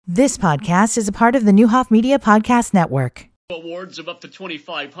This podcast is a part of the Newhoff Media Podcast Network. Awards of up to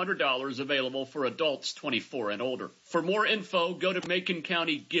 $2,500 available for adults 24 and older. For more info, go to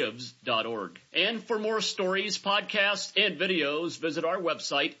MaconCountyGives.org. And for more stories, podcasts, and videos, visit our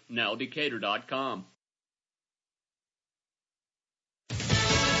website, nowdecatur.com.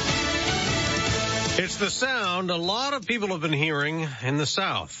 It's the sound a lot of people have been hearing in the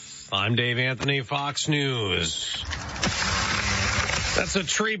South. I'm Dave Anthony, Fox News. That's a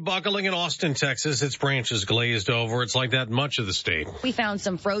tree buckling in Austin, Texas. Its branches glazed over. It's like that in much of the state. We found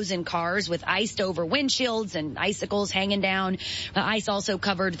some frozen cars with iced over windshields and icicles hanging down. The ice also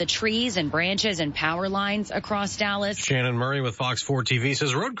covered the trees and branches and power lines across Dallas. Shannon Murray with Fox 4 TV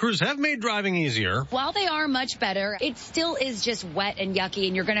says road crews have made driving easier. While they are much better, it still is just wet and yucky,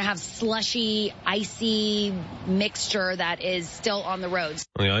 and you're going to have slushy, icy mixture that is still on the roads.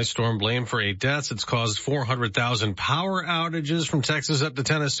 The ice storm blamed for 8 deaths. It's caused 400,000 power outages from Texas up to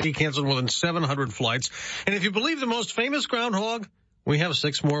Tennessee, canceled more than 700 flights. And if you believe the most famous groundhog, we have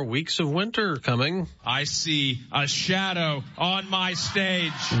 6 more weeks of winter coming. I see a shadow on my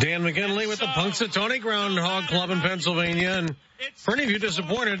stage. Dan McKinley with the Punxsutawney Groundhog Club in Pennsylvania. And for any of you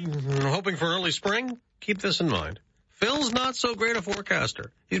disappointed and hoping for early spring, keep this in mind. Phil's not so great a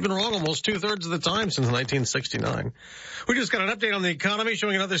forecaster. He's been wrong almost 2/3 of the time since 1969. We just got an update on the economy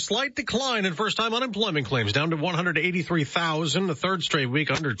showing another slight decline in first-time unemployment claims, down to 183,000, the third straight week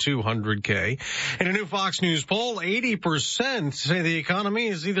under 200K. In a new Fox News poll, 80% say the economy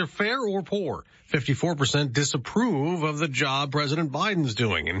is either fair or poor. 54% disapprove of the job President Biden's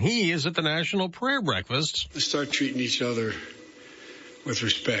doing, and he is at the National Prayer Breakfast. Let's start treating each other with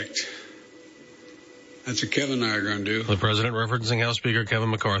respect. That's what Kevin and I are going to do. The president referencing House Speaker Kevin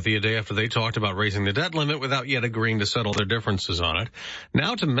McCarthy a day after they talked about raising the debt limit without yet agreeing to settle their differences on it.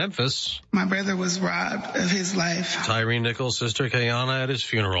 Now to Memphis. My brother was robbed of his life. Tyree Nichols' sister Kayana at his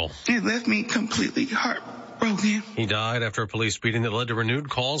funeral. It left me completely heartbroken. He died after a police beating that led to renewed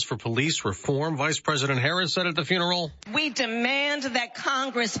calls for police reform. Vice President Harris said at the funeral, "We demand that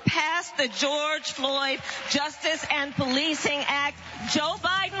Congress pass the George Floyd Justice and Policing Act. Joe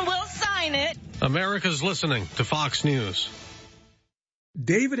Biden will sign it." America's listening to Fox News.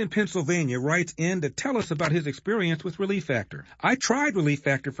 David in Pennsylvania writes in to tell us about his experience with Relief Factor. I tried Relief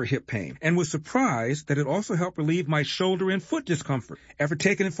Factor for hip pain and was surprised that it also helped relieve my shoulder and foot discomfort. After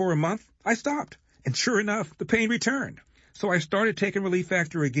taking it for a month, I stopped. And sure enough, the pain returned. So I started taking Relief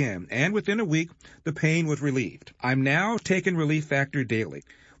Factor again, and within a week, the pain was relieved. I'm now taking Relief Factor daily.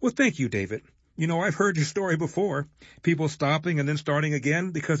 Well, thank you, David. You know, I've heard your story before, people stopping and then starting again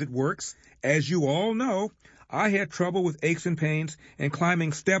because it works. As you all know, I had trouble with aches and pains, and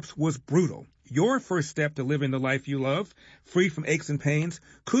climbing steps was brutal. Your first step to living the life you love, free from aches and pains,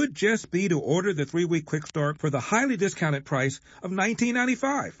 could just be to order the 3-week Quick Start for the highly discounted price of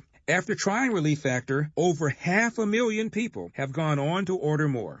 $19.95. After trying Relief Factor, over 500,000 people have gone on to order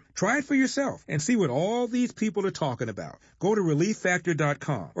more. Try it for yourself and see what all these people are talking about. Go to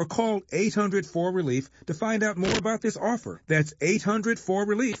ReliefFactor.com or call 800-4RELIEF to find out more about this offer. That's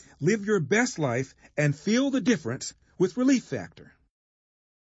 800-4RELIEF. Live your best life and feel the difference with Relief Factor.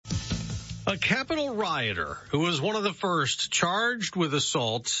 A Capitol rioter who was one of the first charged with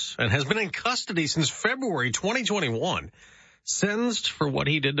assault and has been in custody since February 2021. Sentenced for what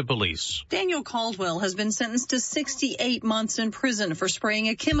he did to police. Daniel Caldwell has been sentenced to 68 months in prison for spraying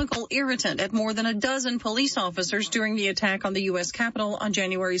a chemical irritant at more than a dozen police officers during the attack on the U.S. Capitol on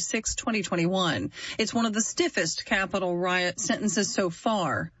January 6, 2021. It's one of the stiffest Capitol riot sentences so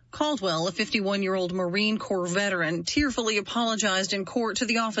far. Caldwell, a 51-year-old Marine Corps veteran, tearfully apologized in court to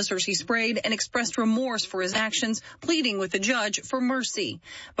the officers he sprayed and expressed remorse for his actions, pleading with the judge for mercy.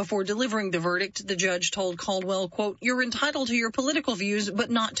 Before delivering the verdict, the judge told Caldwell, quote, "You're entitled to your political views, but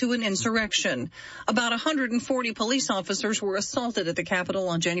not to an insurrection." About 140 police officers were assaulted at the Capitol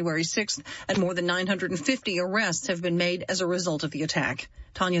on January 6th, and more than 950 arrests have been made as a result of the attack.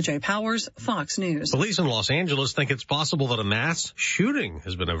 Tanya J. Powers, Fox News. Police in Los Angeles think it's possible that a mass shooting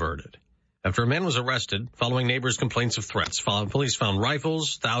has been averted after a man was arrested following neighbors' complaints of threats. Police found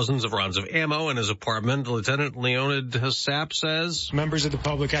rifles, thousands of rounds of ammo in his apartment. Lieutenant Leonid Hassap says members of the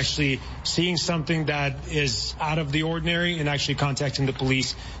public actually seeing something that is out of the ordinary and actually contacting the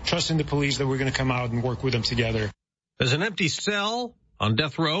police, trusting the police that we're going to come out and work with them together. There's an empty cell on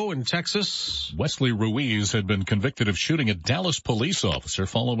death row in Texas. Wesley Ruiz had been convicted of shooting a Dallas police officer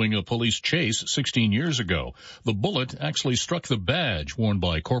following a police chase 16 years ago. The bullet actually struck the badge worn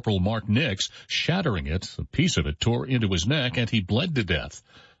by Corporal Mark Nix, shattering it. A piece of it tore into his neck and he bled to death.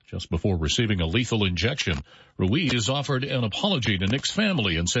 Just before receiving a lethal injection, Ruiz offered an apology to Nick's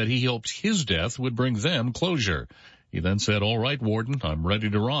family and said he hoped his death would bring them closure. He then said, "All right, Warden, I'm ready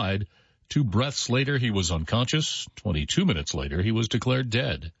to ride." 2 breaths later, he was unconscious. 22 minutes later, he was declared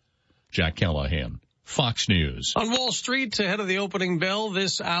dead. Jack Callahan, Fox News. On Wall Street, ahead of the opening bell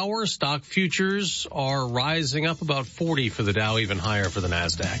this hour, stock futures are rising up about 40 for the Dow, even higher for the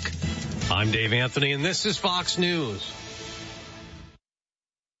NASDAQ. I'm Dave Anthony, and this is Fox News.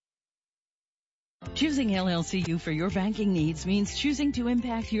 Choosing LLCU for your banking needs means choosing to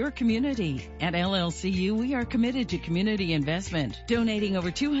impact your community. At LLCU, we are committed to community investment, donating over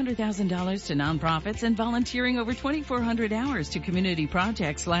 $200,000 to nonprofits and volunteering over 2,400 hours to community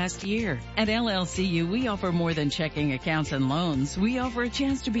projects last year. At LLCU, we offer more than checking accounts and loans. We offer a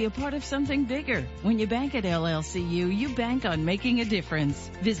chance to be a part of something bigger. When you bank at LLCU, you bank on making a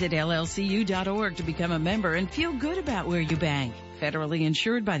difference. Visit llcu.org to become a member and feel good about where you bank. Federally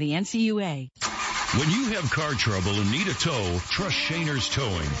insured by the NCUA. When you have car trouble and need a tow, trust Shaner's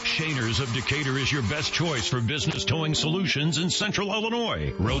Towing. Shaner's of Decatur is your best choice for business towing solutions in Central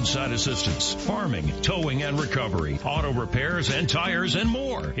Illinois. Roadside assistance, farming, towing and recovery, auto repairs and tires and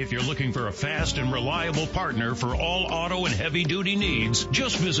more. If you're looking for a fast and reliable partner for all auto and heavy duty needs,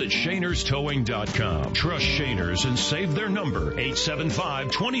 just visit ShanersTowing.com. Trust Shaner's and save their number,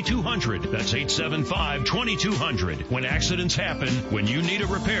 875-2200. That's 875-2200. When accidents happen, when you need a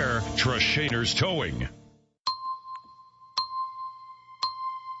repair, trust Shaner's Towing.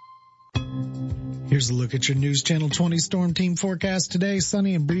 Here's a look at your News Channel 20 Storm Team forecast today.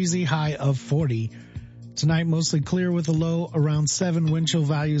 Sunny and breezy, high of 40. Tonight, mostly clear with a low around 7. Wind chill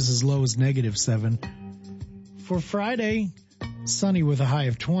values as low as -7. For Friday, sunny with a high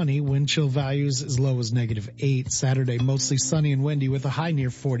of 20. Wind chill values as low as -8. Saturday, mostly sunny and windy with a high near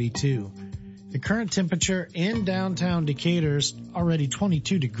 42. The current temperature in downtown Decatur is already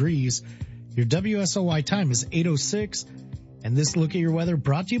 22 degrees. Your WSOY time is 8:06, and this look at your weather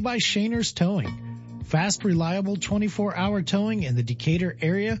brought to you by Shaner's Towing. Fast, reliable 24-hour towing in the Decatur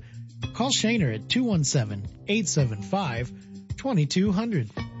area. Call Shaner at 217-875-2200.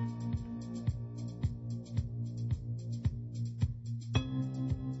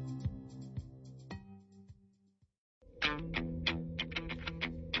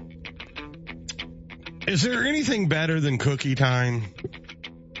 Is there anything better than cookie time?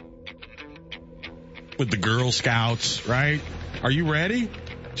 With the Girl Scouts, right? Are you ready?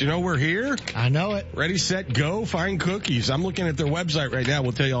 Do you know we're here? I know it. Ready, set, go, find cookies. I'm looking at their website right now.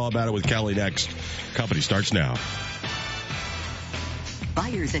 We'll tell you all about it with Kelly next. Company starts now.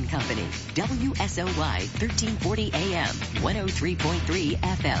 Byers & Company, WSOY 1340 AM, 103.3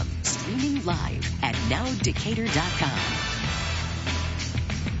 FM, streaming live at nowdecatur.com.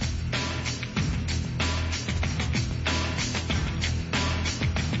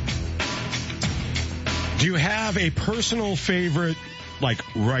 Do you have a personal favorite, like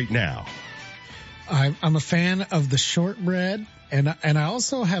right now? I'm a fan of the shortbread, and I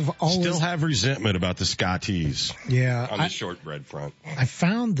also have always still have resentment about the Scotties. Yeah, on the shortbread front. I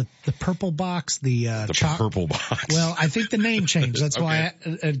found the purple box, the purple box. Well, I think the name changed. That's okay. why,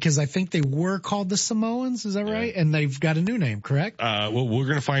 because I think they were called the Samoans. Is that right? And they've got a new name, correct? Well, we're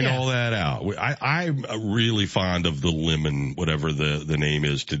going to find all that out. I'm really fond of the lemon, whatever the name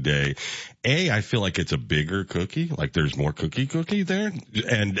is today. I feel like it's a bigger cookie, like there's more cookie there.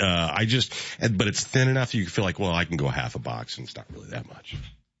 And, but it's thin enough you feel like, well, I can go half a box and it's not really that much.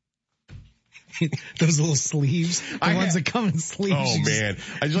 Those little sleeves, ones that come in sleeves. Oh man.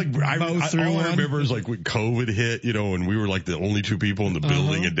 I remember is like when COVID hit, and we were like the only 2 people in the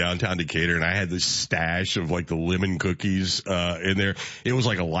building in downtown Decatur, and I had this stash of like the lemon cookies, in there. It was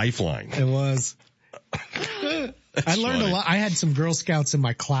like a lifeline. It was. I learned a lot. I had some Girl Scouts in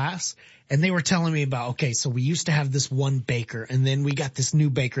my class, and they were telling me about, okay, so we used to have this one baker, and then we got this new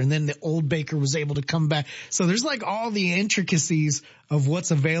baker, and then the old baker was able to come back. So there's like all the intricacies of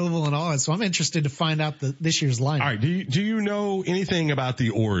what's available and all that. So I'm interested to find out this year's lineup. All right. Do you know anything about the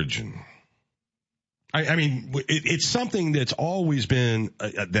origin? I mean, it's something that's always been,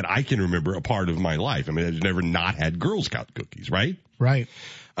 that I can remember, a part of my life. I mean, I've never not had Girl Scout cookies, right? Right.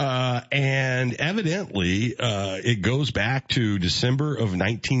 And evidently, it goes back to December of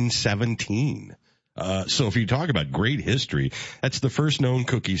 1917. So if you talk about great history, that's the first known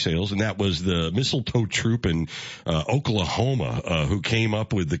cookie sales, and that was the Mistletoe Troop in Oklahoma, who came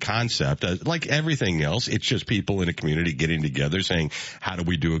up with the concept. Like everything else, it's just people in a community getting together saying, how do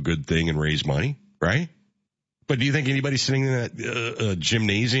we do a good thing and raise money, right? But do you think anybody sitting in that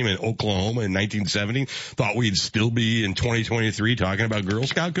gymnasium in Oklahoma in 1970 thought we'd still be in 2023 talking about Girl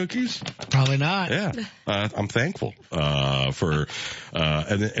Scout cookies? Probably not. Yeah. I'm thankful for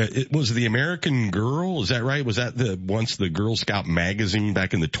and it was the American Girl, is that right? Was that once the Girl Scout magazine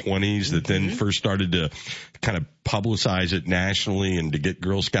back in the 20s that then first started to kind of publicize it nationally and to get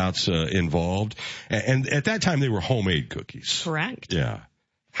Girl Scouts involved? And at that time they were homemade cookies. Correct. Yeah.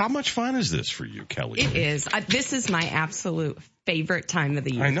 How much fun is this for you, Kelly? It is. This is my absolute favorite time of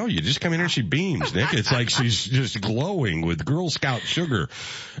the year. I know. You just come in here and she beams, Nick. It's like she's just glowing with Girl Scout sugar.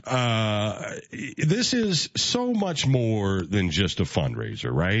 This is so much more than just a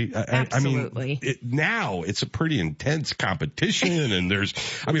fundraiser, right? Absolutely. I mean, now it's a pretty intense competition and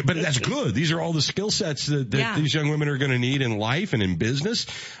but that's good. These are all the skill sets that these young women are going to need in life and in business.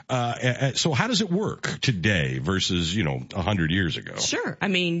 So how does it work today versus, 100 years ago? Sure. I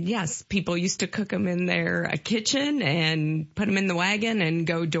mean, yes, people used to cook them in their kitchen and put them in the wagon and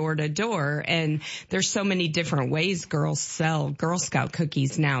go door to door. And there's so many different ways girls sell Girl Scout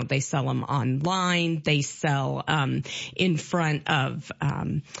cookies now. They sell them online. They sell in front of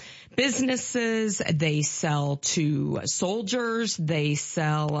businesses. They sell to soldiers. They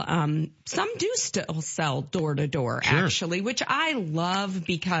sell, some do still sell door to door, actually, which I love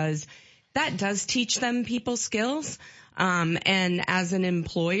because that does teach them people skills. And as an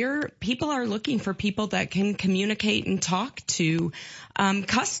employer, people are looking for people that can communicate and talk to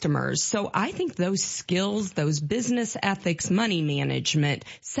customers. So I think those skills, those business ethics, money management,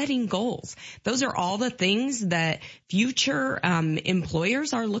 setting goals, those are all the things that future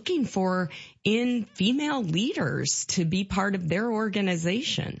employers are looking for in female leaders to be part of their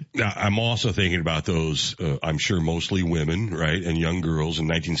organization. Now, I'm also thinking about those, I'm sure mostly women, right, and young girls in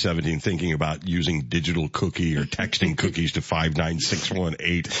 1917 thinking about using digital cookie or texting cookies to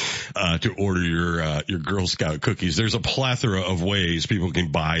 59618 to order your Girl Scout cookies. There's a plethora of ways people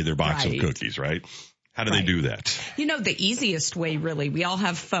can buy their box of cookies, right? How do they do that? The easiest way, really, we all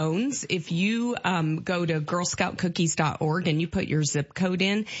have phones. If you go to girlscoutcookies.org and you put your zip code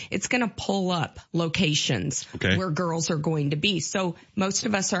in, it's going to pull up locations where girls are going to be. So most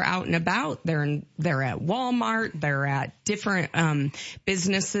of us are out and about. They're at Walmart. They're at different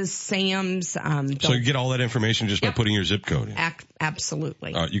businesses, Sam's. So you get all that information just by putting your zip code in?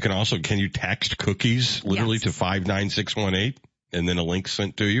 Absolutely. You can also, can you text cookies literally to 59618? And then a link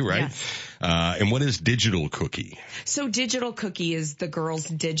sent to you, right? Yes. And what is Digital Cookie? So Digital Cookie is the girls'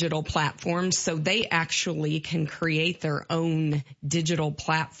 digital platform. So they actually can create their own digital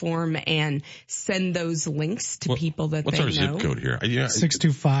platform and send those links to people that they know. What's our zip code here?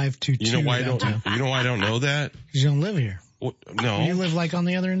 62522. You know why I don't know that? Because you don't live here. No. You live like on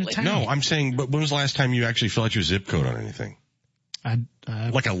the other end of town. No, I'm saying, but when was the last time you actually filled out your zip code on anything?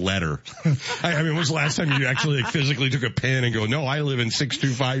 Like a letter. When was the last time you actually physically took a pen and go, no, I live in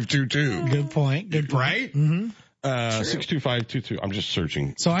 62522? Good point. Right? Mm-hmm. 62522. I'm just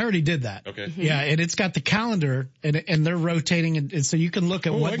searching. So I already did that. Okay. Yeah, and it's got the calendar and they're rotating and so you can look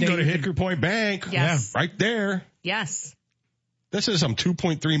at what I can go to Hickory Point Bank. Yes. Yeah, right there. Yes. This says I'm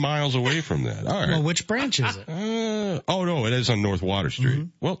 2.3 miles away from that. All right. Well, which branch is it? No, it is on North Water Street.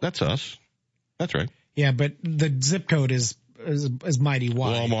 Mm-hmm. Well, that's us. That's right. Yeah, but the zip code is mighty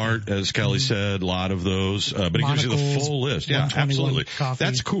wide. Walmart, as Kelly said, a lot of those, but it gives you the full list. Yeah, absolutely. Coffee.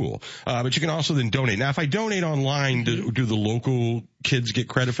 That's cool. But you can also then donate. Now, if I donate online, do the local kids get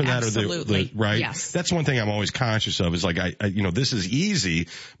credit for that? Absolutely. Or right? Yes. That's one thing I'm always conscious of is like, this is easy,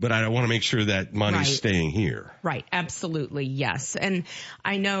 but I want to make sure that money's staying here. Right. Absolutely. Yes. And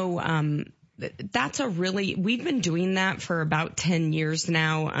I know, we've been doing that for about 10 years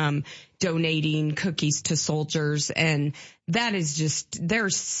now, donating cookies to soldiers. And that is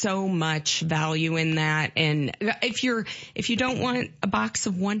there's so much value in that. And if you don't want a box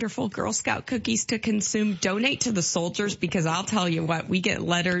of wonderful Girl Scout cookies to consume, donate to the soldiers, because I'll tell you what, we get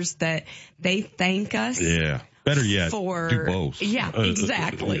letters that they thank us. Yeah. Better yet, do both. Yeah,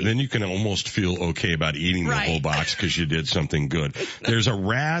 exactly. Then you can almost feel okay about eating the whole box because you did something good. There's a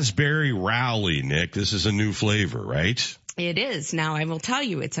raspberry rowley, Nick. This is a new flavor, right? It is. Now, I will tell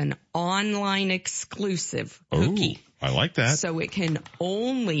you, it's an online exclusive cookie. Ooh, I like that. So it can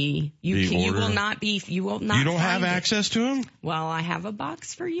only, you will not. You don't have access to them? Well, I have a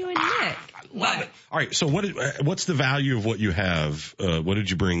box for you and Nick. Love it. All right. So what's the value of what you have? What did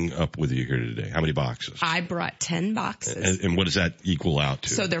you bring up with you here today? How many boxes? I brought 10 boxes. And what does that equal out to?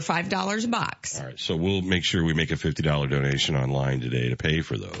 So they're $5 a box. All right. So we'll make sure we make a $50 donation online today to pay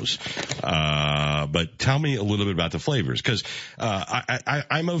for those. But tell me a little bit about the flavors, because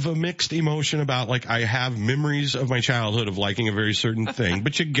I'm of a mixed emotion about, like, I have memories of my childhood childhood of liking a very certain thing,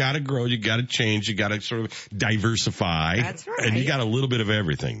 but you got to grow, you got to change, you got to sort of diversify. That's right. And you got a little bit of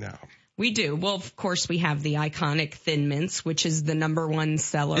everything now. We do. Well, of course, we have the iconic Thin Mints, which is the #1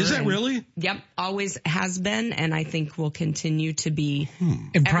 seller. Is that really? Yep, always has been, and I think will continue to be.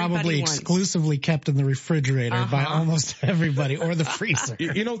 And probably exclusively kept in the refrigerator by almost everybody, or the freezer.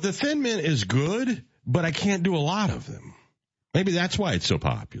 You know, the Thin Mint is good, but I can't do a lot of them. Maybe that's why it's so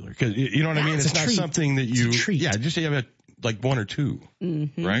popular. Because you know what I mean? It's not treat. something that you. It's a treat. Yeah, just you have like one or two,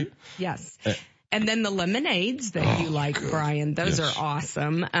 right? Yes. And then the lemonades that you like, Brian, those are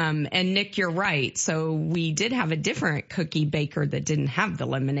awesome. And Nick, you're right. So we did have a different cookie baker that didn't have the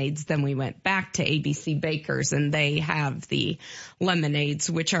lemonades. Then we went back to ABC Bakers, and they have the lemonades,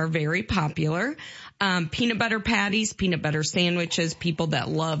 which are very popular. Peanut butter patties, peanut butter sandwiches, people that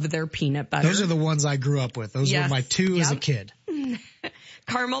love their peanut butter. Those are the ones I grew up with. Those were my two as a kid.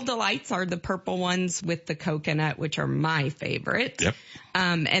 Caramel Delights are the purple ones with the coconut, which are my favorite. Yep.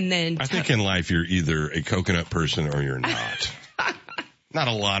 And then I think in life you're either a coconut person or you're not. Not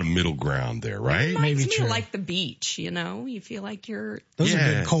a lot of middle ground there, right? Maybe true. Like the beach, you know, you feel like you're. Those are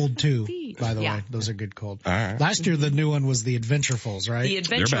good cold too, by the way. Those are good cold. All right. Last year, the new one was the Adventurefuls, right? The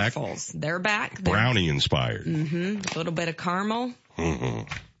Adventurefuls. They're back. Brownie inspired. A little bit of caramel.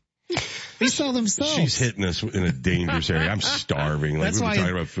 They sell themselves. She's hitting us in a dangerous area. I'm starving. Like we were talking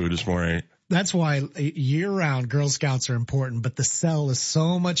about food this morning. That's why year-round Girl Scouts are important, but the sell is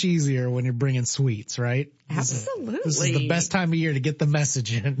so much easier when you're bringing sweets, right? Absolutely. This is the best time of year to get the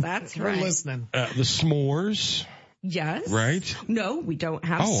message in. That's right. We're listening. The s'mores. Yes. Right? No, we don't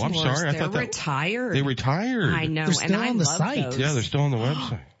have s'mores. I'm sorry. They're retired. They retired. I know. They're still and on the love site. Those. Yeah, they're still on the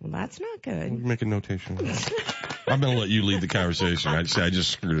website. Well, that's not good. Make a notation. I'm going to let you lead the conversation. I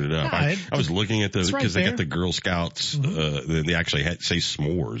just screwed it up. I was looking at because they got the Girl Scouts. They actually say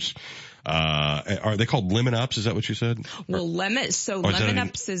s'mores. Are they called Lemon Ups? Is that what you said? Well, Lemon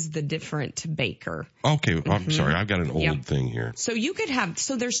Ups is the different baker. Okay. I'm sorry. I've got an old thing here. So you could have,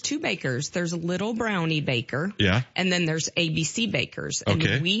 there's two bakers. There's a Little Brownie Baker. Yeah. And then there's ABC Bakers.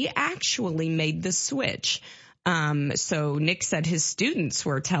 And we actually made the switch. So Nick said his students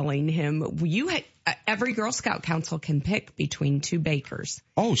were telling him, every Girl Scout council can pick between two bakers.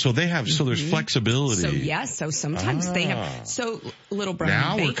 Oh, so they have, so there's flexibility. So yes, so sometimes they have, so Little Brownie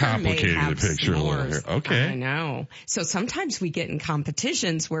Now Baker we're complicating may have the picture s'mores. a little here. Okay. I know. So sometimes we get in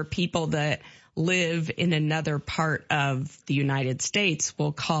competitions where people that live in another part of the United States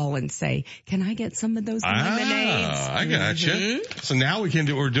will call and say, can I get some of those lemonades? I gotcha. So now we're doing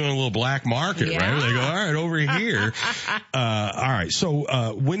a little black market, right? They go, all right, over here. All right.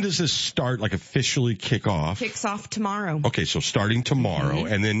 So, when does this start, like officially kick off? Kicks off tomorrow. Okay. So starting tomorrow.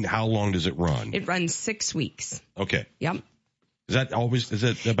 And then how long does it run? It runs 6 weeks. Okay. Yep. Is that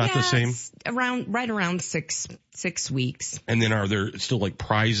about the same? Right around six weeks. And then are there still like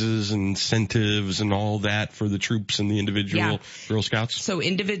prizes and incentives and all that for the troops and the individual Girl Scouts? So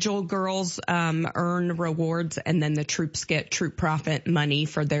individual girls earn rewards, and then the troops get troop profit money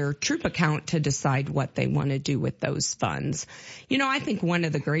for their troop account to decide what they want to do with those funds. You know, I think one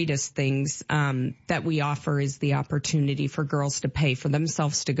of the greatest things that we offer is the opportunity for girls to pay for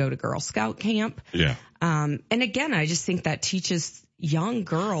themselves to go to Girl Scout camp. Yeah. And again, I just think that teaches young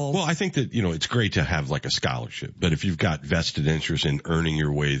girls. Well, I think that, it's great to have like a scholarship, but if you've got vested interest in earning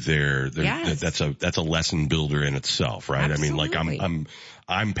your way there, that's a lesson builder in itself, right? Absolutely. I mean,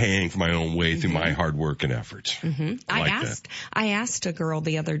 I'm paying for my own way through my hard work and efforts. I asked a girl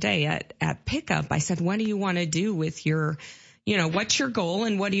the other day at pickup, I said, what do you want to do with your, what's your goal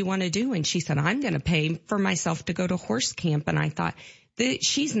and what do you want to do? And she said, I'm going to pay for myself to go to horse camp. And I thought,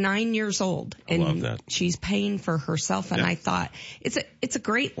 she's 9 years old and she's paying for herself. And I thought it's a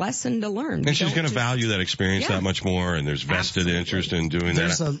great lesson to learn. And she's going to value that experience that much more. And there's vested interest in doing that.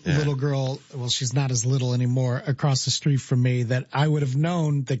 There's a little girl, well, she's not as little anymore, across the street from me that I would have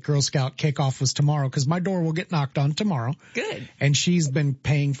known that Girl Scout kickoff was tomorrow because my door will get knocked on tomorrow. Good. And she's been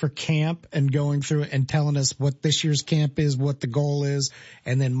paying for camp and going through and telling us what this year's camp is, what the goal is.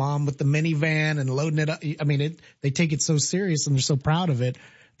 And then mom with the minivan and loading it up. I mean, they take it so serious and they're so proud of it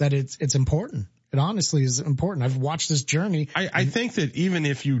that it's important. It honestly is important. I've watched this journey. I think that even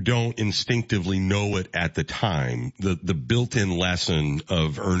if you don't instinctively know it at the time, the built-in lesson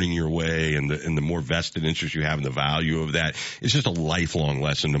of earning your way and the more vested interest you have in the value of that is just a lifelong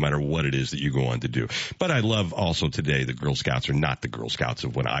lesson no matter what it is that you go on to do. But I love also today the Girl Scouts are not the Girl Scouts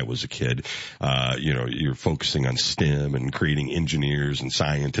of when I was a kid. You're focusing on STEM and creating engineers and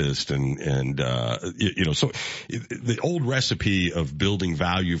scientists and so the old recipe of building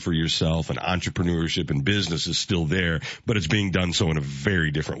value for yourself and entrepreneurship entrepreneurship and business is still there, but it's being done so in a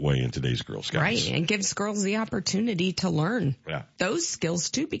very different way in today's Girl Scouts. Right, and gives girls the opportunity to learn those skills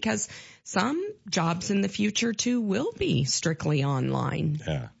too, because some jobs in the future too will be strictly online.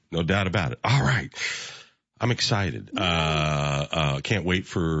 Yeah, no doubt about it. All right. I'm excited. Can't wait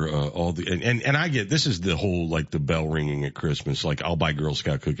for all the and I get this is the whole like the bell ringing at Christmas. Like I'll buy Girl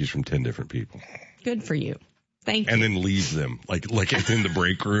Scout cookies from 10 different people. Good for you. Thank you. And then leave them like in the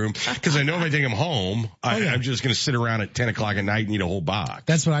break room because I know if I take them home, I'm just going to sit around at 10 o'clock at night and eat a whole box.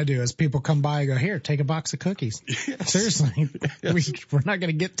 That's what I do. As people come by, I go, here, take a box of cookies. Yes. Seriously, we're not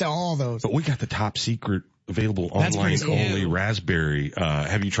going to get to all those. But we got the top secret available online only raspberry.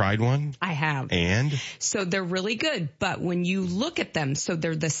 Have you tried one? I have. And? So they're really good, but when you look at them, so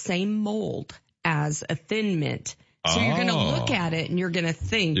they're the same mold as a Thin Mint. So you're going to look at it and you're going to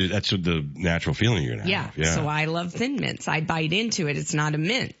think. That's the natural feeling you're going to have. Yeah. So I love Thin Mints. I bite into it. It's not a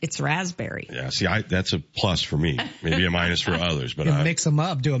mint. It's raspberry. Yeah. See, that's a plus for me. Maybe a minus for others, but mix them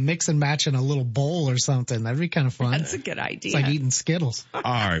up. Do a mix and match in a little bowl or something. That'd be kind of fun. That's a good idea. It's like eating Skittles. All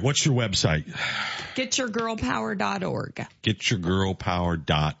right. What's your website? GetYourGirlPower.org.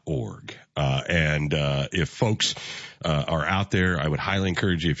 GetYourGirlPower.org. If folks are out there, I would highly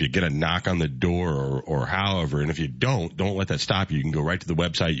encourage you, if you get a knock on the door or however, and if you don't let that stop you. You can go right to the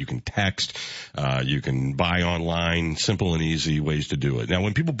website. You can text. You can buy online. Simple and easy ways to do it. Now,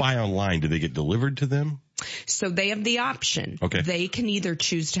 when people buy online, do they get delivered to them? So they have the option. Okay. They can either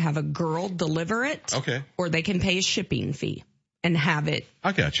choose to have a girl deliver it. Okay. Or they can pay a shipping fee and have it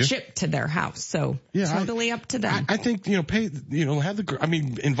shipped to their house. So totally up to them. I think, have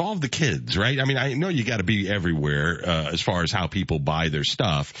involve the kids, right? I mean, I know you got to be everywhere, as far as how people buy their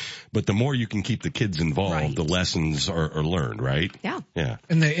stuff, but the more you can keep the kids involved, the lessons are learned, right? Yeah. Yeah.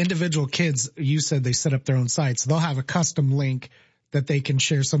 And the individual kids, you said they set up their own sites. They'll have a custom link that they can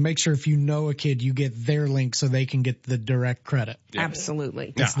share. So make sure if you know a kid, you get their link so they can get the direct credit. Yeah.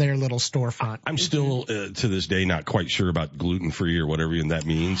 Absolutely. It's their little storefront. I'm still, to this day, not quite sure about gluten-free or whatever that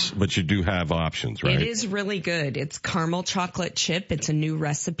means, but you do have options, right? It is really good. It's caramel chocolate chip. It's a new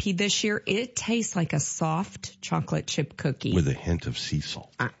recipe this year. It tastes like a soft chocolate chip cookie. With a hint of sea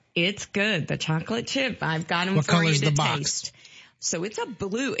salt. It's good. The chocolate chip. I've got them what for you to taste. What color is the box? So it's a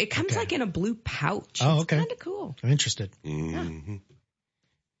blue. It comes like in a blue pouch. Oh, it's okay. Kind of cool. I'm interested. Mm-hmm.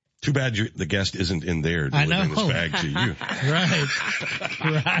 Too bad the guest isn't in there delivering this bag to you. Right.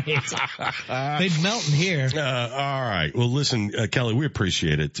 They'd melt in here. All right. Well, listen, Kelly, we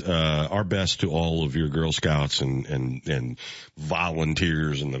appreciate it. Our best to all of your Girl Scouts and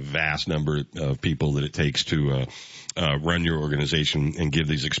volunteers and the vast number of people that it takes to run your organization and give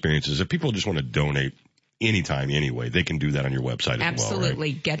these experiences. If people just want to donate anytime, anyway, they can do that on your website as well, right?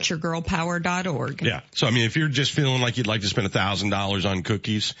 Absolutely. GetYourGirlPower.org. Yeah. So, I mean, if you're just feeling like you'd like to spend $1,000 on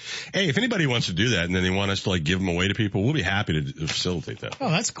cookies, hey, if anybody wants to do that and then they want us to give them away to people, we'll be happy to facilitate that.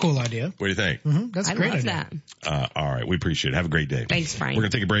 Oh, that's a cool idea. What do you think? Mm-hmm. That's a great idea. I love that. All right. We appreciate it. Have a great day. Thanks, Frank. We're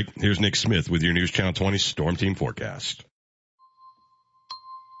going to take a break. Here's Nick Smith with your News Channel 20 Storm Team Forecast.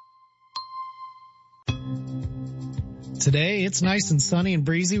 Today, it's nice and sunny and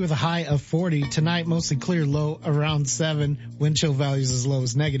breezy with a high of 40. Tonight, mostly clear, low around 7. Wind chill values as low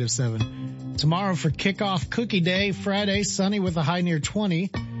as -7. Tomorrow for kickoff cookie day, Friday, sunny with a high near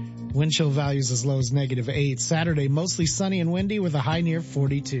 20. Wind chill values as low as -8. Saturday, mostly sunny and windy with a high near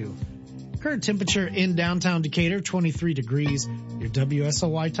 42. Current temperature in downtown Decatur, 23 degrees. Your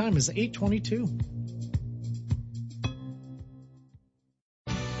WSOY time is 8:22.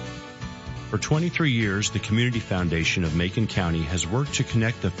 For 23 years, the Community Foundation of Macon County has worked to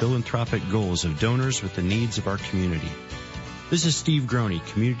connect the philanthropic goals of donors with the needs of our community. This is Steve Groney,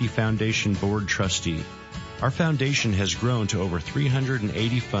 Community Foundation Board Trustee. Our foundation has grown to over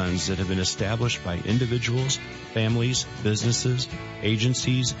 380 funds that have been established by individuals, families, businesses,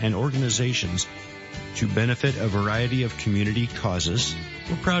 agencies, and organizations to benefit a variety of community causes.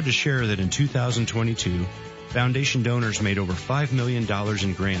 We're proud to share that in 2022, Foundation donors made over $5 million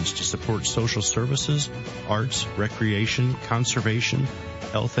in grants to support social services, arts, recreation, conservation,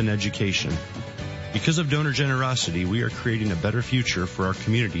 health, and education. Because of donor generosity, we are creating a better future for our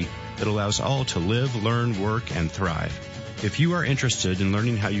community that allows all to live, learn, work, and thrive. If you are interested in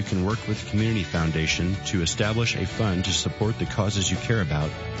learning how you can work with Community Foundation to establish a fund to support the causes you care about,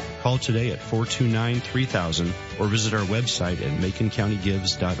 call today at 429-3000 or visit our website at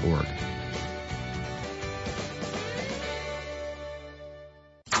maconcountygives.org.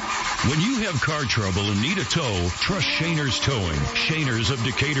 When you have car trouble and need a tow, trust Shaner's Towing. Shaner's of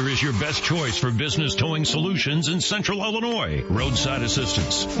Decatur is your best choice for business towing solutions in Central Illinois. Roadside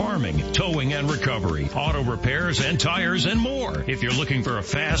assistance, farming, towing and recovery, auto repairs and tires and more. If you're looking for a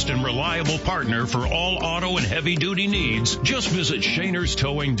fast and reliable partner for all auto and heavy duty needs, just visit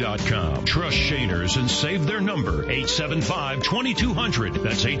ShanersTowing.com. Trust Shaners and save their number, 875-2200.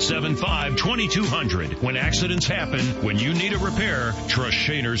 That's 875-2200. When accidents happen, when you need a repair, trust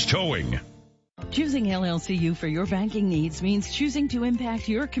Shaner's Towing. Choosing LLCU for your banking needs means choosing to impact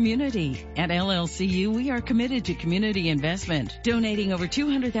your community. At LLCU, we are committed to community investment, donating over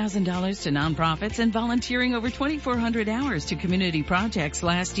 $200,000 to nonprofits and volunteering over 2,400 hours to community projects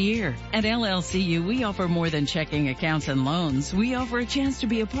last year. At LLCU, we offer more than checking accounts and loans. We offer a chance to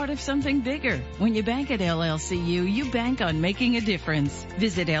be a part of something bigger. When you bank at LLCU, you bank on making a difference.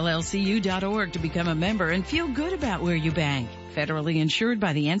 Visit llcu.org to become a member and feel good about where you bank. Federally insured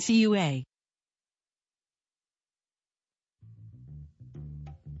by the NCUA.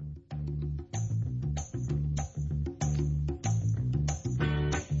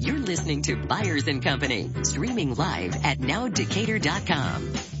 You're listening to Byers & Company, streaming live at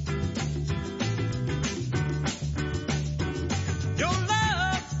nowdecatur.com.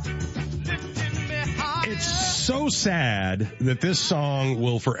 It's so sad that this song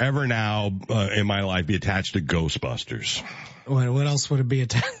will forever now in my life be attached to Ghostbusters. What else would it be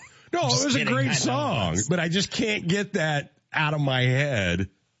attached? No, it was a great song, but I just can't get that out of my head.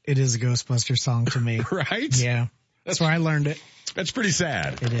 It is a Ghostbusters song to me. Right? Yeah. That's where I learned it. That's pretty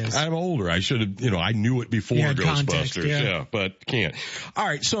sad. It is. I'm older. I should have, I knew it before Ghostbusters. Context, yeah, but can't. All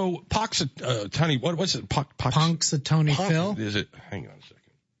right. So Punxsutawney, what's it? Punxsutawney Phil? Is it? Hang on a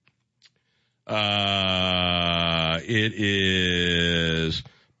second. It is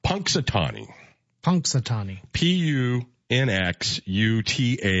Punxsutawney. Punxsutawney.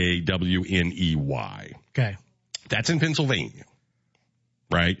 Punxsutawney. Okay. That's in Pennsylvania.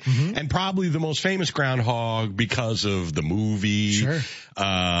 Right? Mm-hmm. And probably the most famous groundhog because of the movie. Sure.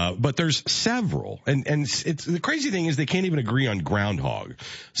 But there's several. And it's the crazy thing is they can't even agree on groundhog.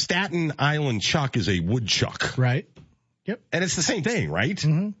 Staten Island Chuck is a woodchuck. Right. Yep. And it's the same thing, right?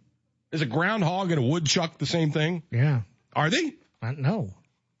 Mm-hmm. Is a groundhog and a woodchuck the same thing? Yeah. Are they? No,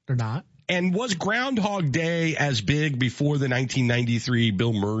 they're not. And was Groundhog Day as big before the 1993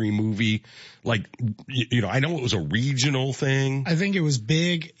 Bill Murray movie? Like, I know it was a regional thing. I think it was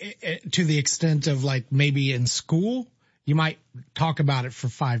big to the extent of like maybe in school, you might talk about it for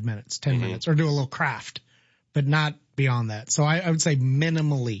 5 minutes, 10 minutes, or do a little craft, but not beyond that. So I would say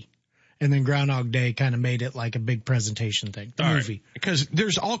minimally. And then Groundhog Day kind of made it like a big presentation thing, the movie. Right. Because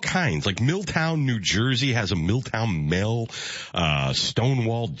there's all kinds. Like Milltown, New Jersey has a Milltown Mill.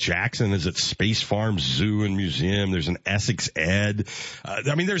 Stonewall Jackson is at Space Farm Zoo and Museum. There's an Essex Ed.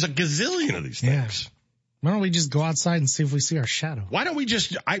 There's a gazillion of these things. Yeah. Why don't we just go outside and see if we see our shadow? Why don't we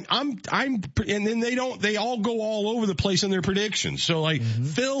just, and then they all go all over the place in their predictions. So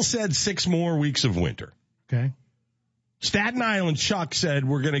Phil said 6 more weeks of winter. Okay. Staten Island Chuck said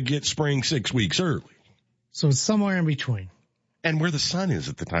we're going to get spring 6 weeks early. So it's somewhere in between. And where the sun is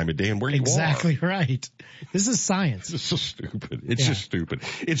at the time of day and where you are. Exactly right. This is science. It's so stupid. It's just stupid.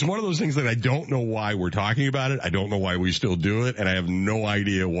 It's one of those things that I don't know why we're talking about it. I don't know why we still do it. And I have no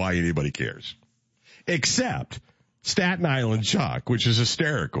idea why anybody cares. Except Staten Island Chuck, which is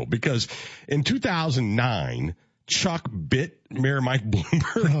hysterical because in 2009, Chuck bit Mayor Mike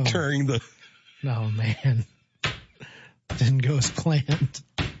Bloomberg during the... Oh, man. Didn't go as planned.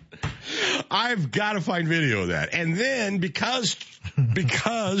 I've got to find video of that. And then because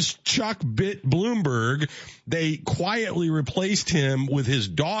Chuck bit Bloomberg, they quietly replaced him with his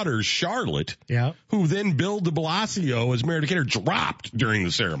daughter, Charlotte, who then Bill de Blasio, as mayor of Decatur, dropped during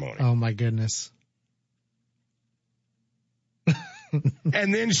the ceremony. Oh, my goodness.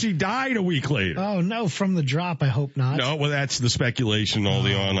 And then she died a week later. Oh, no, from the drop, I hope not. No, well, that's the speculation. All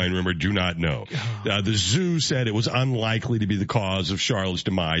the online rumor do not know. The zoo said it was unlikely to be the cause of Charlotte's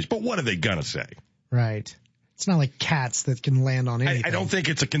demise. But what are they going to say? Right. It's not like cats that can land on anything. I don't think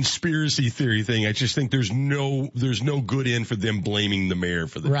it's a conspiracy theory thing. I just think there's no good in for them blaming the mayor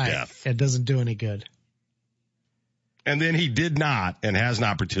for the death. It doesn't do any good. And then he did not and has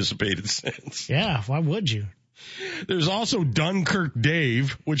not participated since. Yeah, why would you? There's also Dunkirk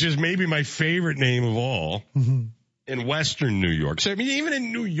Dave, which is maybe my favorite name of all, in Western New York. So, even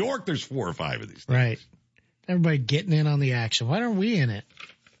in New York, there's 4 or 5 of these things. Right. Everybody getting in on the action. Why aren't we in it?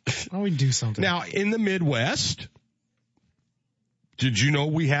 Why don't we do something? Now, in the Midwest, did you know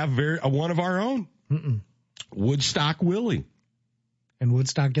we have one of our own? Woodstock Willie. In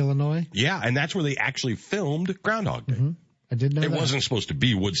Woodstock, Illinois? Yeah, and that's where they actually filmed Groundhog Day. I did know it that. wasn't supposed to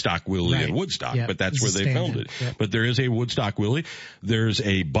be Woodstock Willie in Woodstock, but that's where they filmed it. Yep. But there is a Woodstock Willie. There's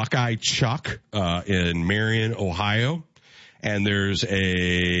a Buckeye Chuck in Marion, Ohio. And there's a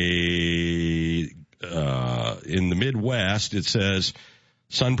in the Midwest, it says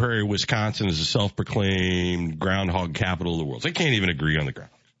Sun Prairie, Wisconsin is a self-proclaimed groundhog capital of the world. They can't even agree on the groundhogs.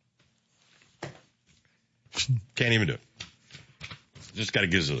 Can't even do it. Just got a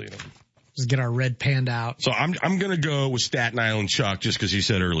gazillion of them. Just get our red panda out. So I'm going to go with Staten Island Chuck just because he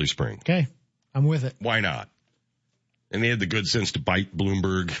said early spring. Okay. I'm with it. Why not? And they had the good sense to bite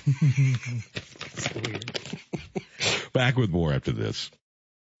Bloomberg. Back with more after this.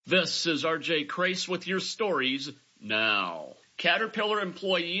 This is RJ Crace with your stories now. Caterpillar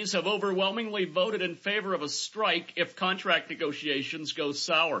employees have overwhelmingly voted in favor of a strike if contract negotiations go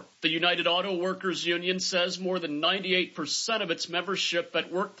sour. The United Auto Workers Union says more than 98% of its membership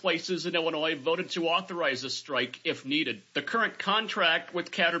at workplaces in Illinois voted to authorize a strike if needed. The current contract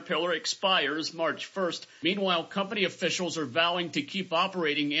with Caterpillar expires March 1st. Meanwhile, company officials are vowing to keep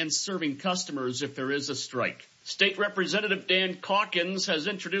operating and serving customers if there is a strike. State Representative Dan Calkins has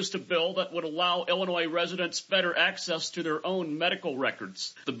introduced a bill that would allow Illinois residents better access to their own medical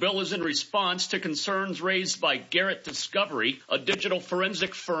records. The bill is in response to concerns raised by Garrett Discovery, a digital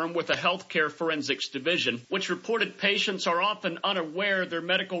forensic firm with a healthcare forensics division, which reported patients are often unaware their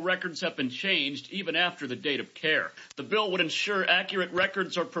medical records have been changed even after the date of care. The bill would ensure accurate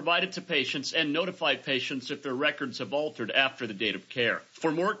records are provided to patients and notify patients if their records have altered after the date of care.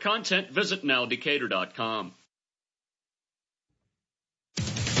 For more content, visit nowdecatur.com.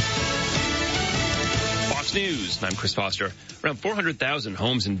 Fox News, I'm Chris Foster. Around 400,000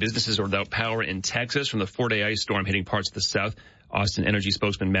 homes and businesses are without power in Texas from the 4-day ice storm hitting parts of the south. Austin Energy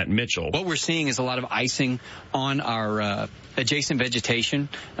spokesman Matt Mitchell. What we're seeing is a lot of icing on our adjacent vegetation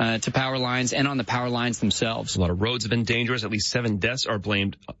to power lines and on the power lines themselves. A lot of roads have been dangerous. At least 7 deaths are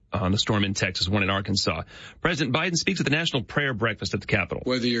blamed on the storm in Texas, 1 in Arkansas. President Biden speaks at the National Prayer Breakfast at the Capitol.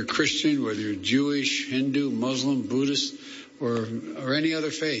 Whether you're Christian, whether you're Jewish, Hindu, Muslim, Buddhist, or any other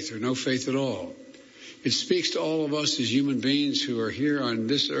faith or no faith at all, it speaks to all of us as human beings who are here on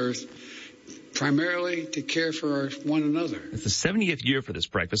this earth primarily to care for one another. It's the 70th year for this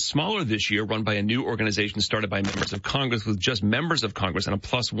breakfast, smaller this year, run by a new organization started by members of Congress with just members of Congress and a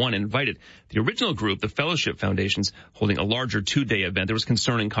 +1 invited. The original group, the Fellowship Foundation's holding a larger 2-day event. There was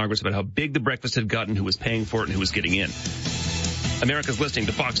concern in Congress about how big the breakfast had gotten, who was paying for it, and who was getting in. America's listening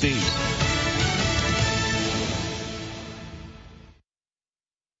to Fox News.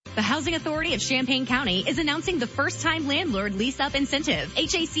 The Housing Authority of Champaign County is announcing the first-time landlord lease-up incentive.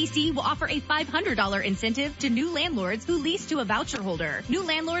 HACC will offer a $500 incentive to new landlords who lease to a voucher holder. New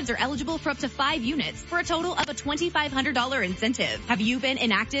landlords are eligible for up to 5 units for a total of a $2,500 incentive. Have you been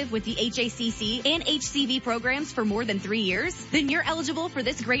inactive with the HACC and HCV programs for more than 3 years? Then you're eligible for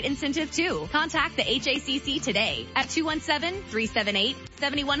this great incentive too. Contact the HACC today at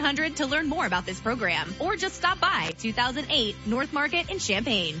 217-378-7100 to learn more about this program, or just stop by 2008 North Market in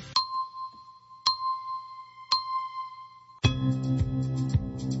Champaign.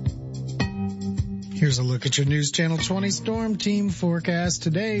 Here's a look at your News Channel 20 Storm Team forecast.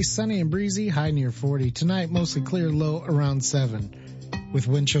 Today, sunny and breezy, high near 40. Tonight, mostly clear, low around 7, with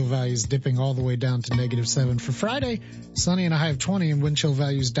wind chill values dipping all the way down to -7. For Friday, sunny and a high of 20 and wind chill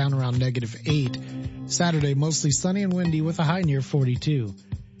values down around -8. Saturday, mostly sunny and windy with a high near 42.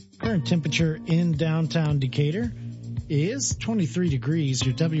 Current temperature in downtown Decatur is 23 degrees.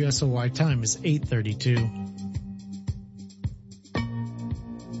 Your WSOY time is 8:32.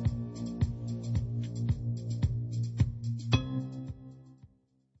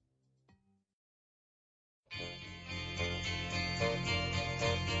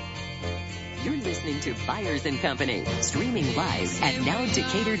 You're listening to Byers & Company, streaming live at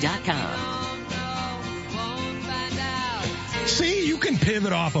nowdecatur.com. See, you can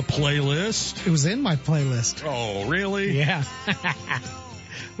pivot off a playlist. It was in my playlist. Oh, really? Yeah.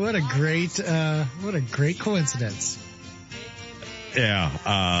 What a great coincidence. Yeah,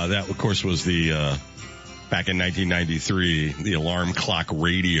 that of course was the back in 1993, the alarm clock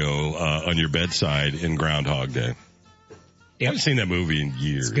radio on your bedside in Groundhog Day. I haven't seen that movie in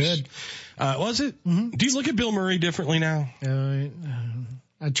years. It's good. Was it? Mm-hmm. Do you look at Bill Murray differently now?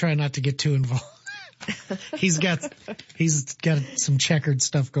 I try not to get too involved. He's got some checkered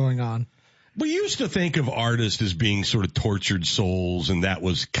stuff going on. We used to think of artists as being sort of tortured souls, and that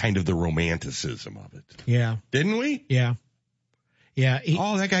was kind of the romanticism of it. Yeah. Didn't we? Yeah. Yeah.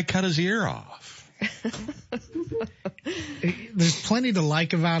 That guy cut his ear off. There's plenty to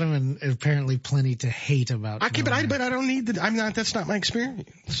like about him and apparently plenty to hate about him. But I don't need that's not my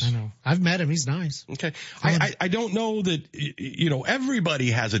experience. I know. I've met him. He's nice. Okay. I don't know that,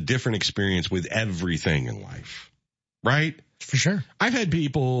 everybody has a different experience with everything in life, right? For sure. I've had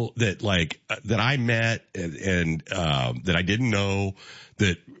people that that I met and that I didn't know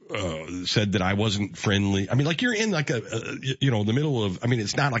that said that I wasn't friendly. I mean, you're in the middle of,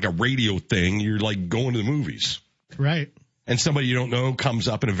 it's not like a radio thing. You're like going to the movies. Right. And somebody you don't know comes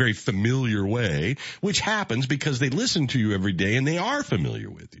up in a very familiar way, which happens because they listen to you every day and they are familiar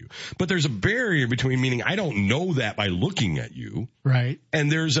with you. But there's a barrier between, meaning I don't know that by looking at you. Right.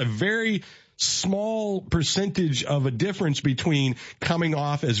 And there's a very small percentage of a difference between coming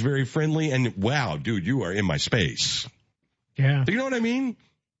off as very friendly and, wow, dude, you are in my space. Yeah. Do you know what I mean?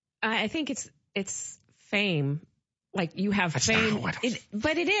 I think it's fame. Like you have fame,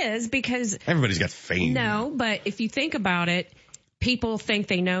 but it is because everybody's got fame. No, but if you think about it, people think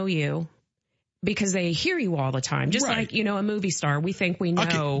they know you because they hear you all the time. Just like, a movie star, we think we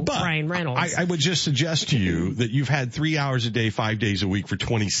know Ryan Reynolds. I would just suggest to you that you've had 3 hours a day, 5 days a week for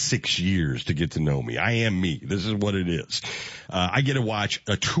 26 years to get to know me. I am me. This is what it is. I get to watch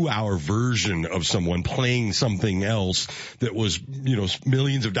a 2-hour version of someone playing something else that was,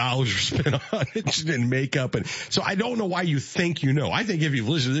 millions of dollars were spent on it and makeup. And so I don't know why you think you know. I think if you've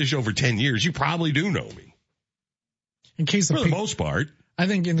listened to this show for 10 years, you probably do know me. For the most part. I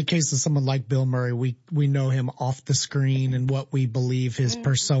think in the case of someone like Bill Murray, we know him off the screen and what we believe his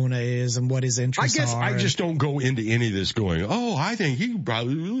persona is and what his interests are. I just don't go into any of this going, I think he's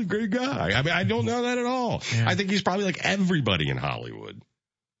probably a really great guy. I mean, I don't know that at all. Yeah. I think he's probably like everybody in Hollywood.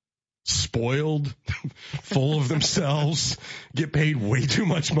 Spoiled, full of themselves, get paid way too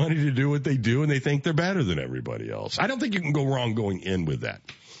much money to do what they do, and they think they're better than everybody else. I don't think you can go wrong going in with that.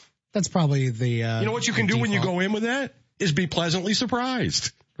 That's probably the you know what you can do when you go in with that? Is be pleasantly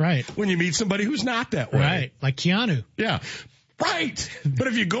surprised. Right. When you meet somebody who's not that way. Right. Like Keanu. Yeah. Right. But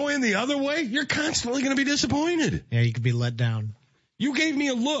if you go in the other way, you're constantly going to be disappointed. Yeah, you could be let down. You gave me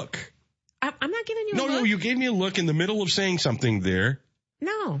a look. I'm not giving you a look. No, you gave me a look in the middle of saying something there.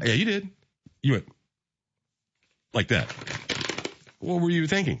 No. Yeah, you did. You went like that. What were you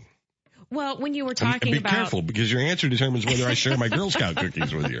thinking? Well, when you were talking about... Be careful, because your answer determines whether I share my Girl Scout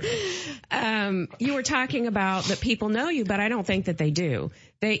cookies with you. You were talking about that people know you, but I don't think that they do.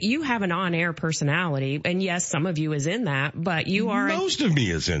 You have an on-air personality, and yes, some of you is in that, but you are... Most of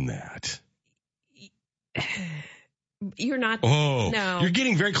me is in that. You're not... Oh, no. You're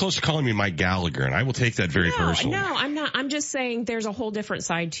getting very close to calling me Mike Gallagher, and I will take that very personally. No, I'm not. I'm just saying there's a whole different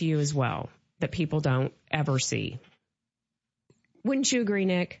side to you as well that people don't ever see. Wouldn't you agree,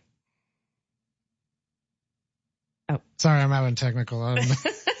 Nick? Oh, sorry, I'm having technical.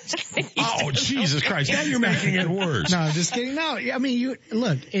 Oh, Jesus Christ! Now you're making it worse. No, I'm just kidding. No, I mean, you're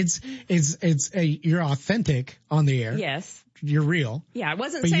authentic on the air. Yes, you're real. Yeah, I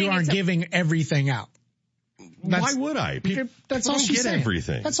wasn't. But saying you aren't giving everything out. Why would I? That's all she's saying.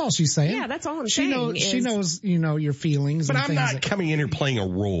 Everything. That's all she's saying. Yeah, that's all I'm saying. She knows, your feelings. But and I'm not coming in here playing a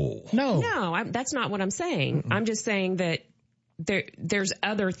role. No, that's not what I'm saying. I'm just saying that. There's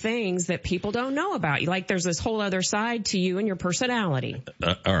other things that people don't know about you. Like there's this whole other side to you and your personality.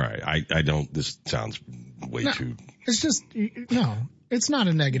 All right. I don't, this sounds way too. It's just, no, it's not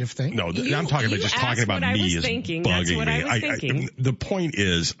a negative thing. No, I'm talking about just talking about me is bugging That's what me. I was thinking. The point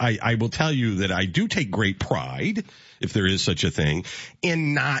is, I will tell you that I do take great pride, if there is such a thing,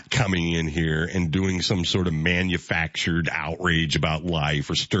 in not coming in here and doing some sort of manufactured outrage about life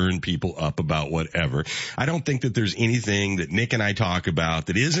or stirring people up about whatever. I don't think that there's anything that Nick and I talk about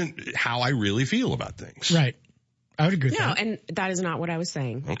that isn't how I really feel about things. Right. I would agree with that. No, and that is not what I was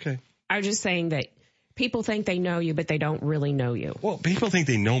saying. Okay. I was just saying that people think they know you, but they don't really know you. Well, people think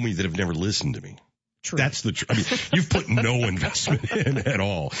they know me that have never listened to me. True. That's the truth. I mean, you've put no investment in at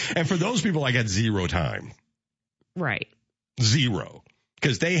all. And for those people, I got zero time. Right. Zero.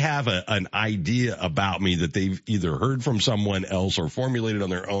 Because they have an idea about me that they've either heard from someone else or formulated on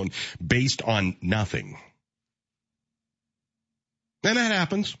their own based on nothing. And that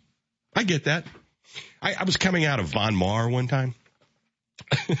happens. I get that. I was coming out of Von Maur one time.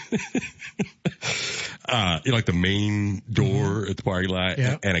 Like the main door at the parking lot.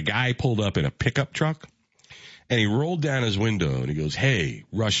 Yeah. And a guy pulled up in a pickup truck. And he rolled down his window and he goes, "Hey,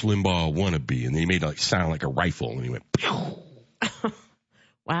 Rush Limbaugh wannabe." And then he made it sound like a rifle and he went, pew.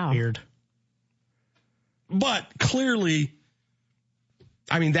 Wow. Weird. But clearly,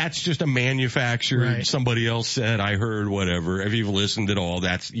 I mean, that's just a manufactured, right. Somebody else said, I heard, whatever. If you've listened at all,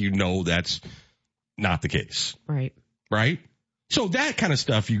 that's not the case. Right. Right? So that kind of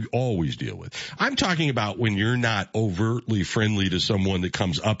stuff you always deal with. I'm talking about when you're not overtly friendly to someone that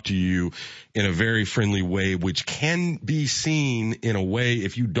comes up to you in a very friendly way, which can be seen in a way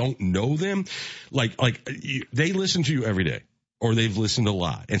if you don't know them, like they listen to you every day or they've listened a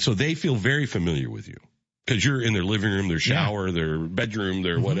lot. And so they feel very familiar with you because you're in their living room, their shower, their bedroom,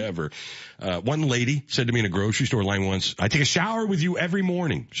 their whatever. One lady said to me in a grocery store line once, I take a shower with you every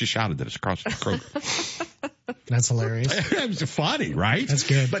morning. She shouted at us across the Kroger. That's hilarious. It's funny, right? That's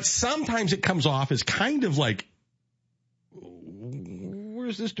good. But sometimes it comes off as kind of like,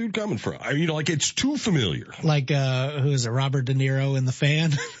 where's this dude coming from? I mean, like it's too familiar. Like, who is it? Robert De Niro in The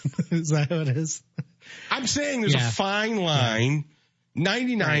Fan? Is that what it is? I'm saying there's a fine line.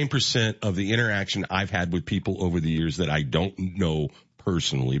 99% of the interaction I've had with people over the years that I don't know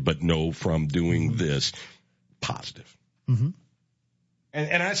personally, but know from doing this, positive. Mm-hmm.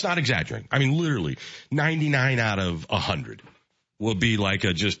 And that's not exaggerating. I mean, literally 99 out of 100 will be like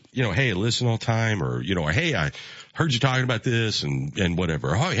a just, hey, listen all the time, or, hey, I heard you talking about this and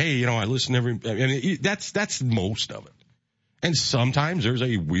whatever. Oh, hey, I listen that's most of it. And sometimes there's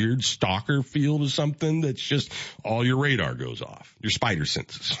a weird stalker feel to something that's just all your radar goes off, your spider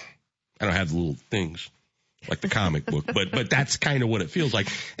senses. I don't have the little things like the comic book, but that's kind of what it feels like.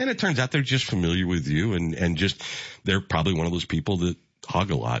 And it turns out they're just familiar with you and just, they're probably one of those people that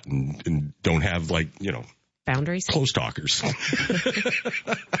hug a lot and don't have boundaries, close talkers.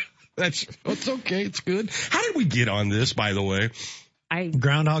 It's okay. It's good. How did we get on this, by the way?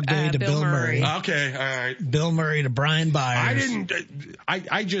 Groundhog Day to Bill Murray. Okay. All right. Bill Murray to Brian Byers.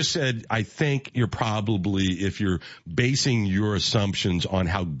 I just said, I think you're probably, if you're basing your assumptions on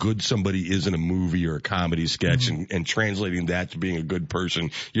how good somebody is in a movie or a comedy sketch and translating that to being a good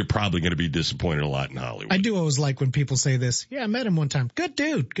person, you're probably going to be disappointed a lot in Hollywood. I do always like when people say this. Yeah, I met him one time. Good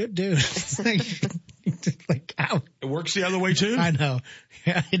dude. It's like, ow. It works the other way too? I know.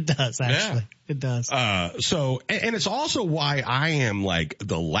 Yeah, it does, actually. Yeah. It does. And it's also why I am like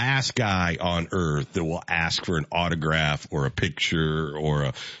the last guy on earth that will ask for an autograph or a picture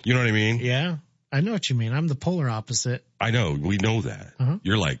or you know what I mean? Yeah, I know what you mean. I'm the polar opposite. I know. We know that. Uh-huh.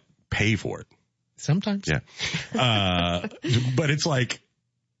 You're like, pay for it. Sometimes. Yeah. But it's like,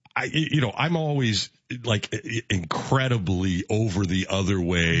 I'm always like incredibly over the other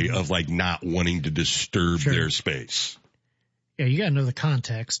way of like not wanting to disturb their space. Yeah, you gotta know the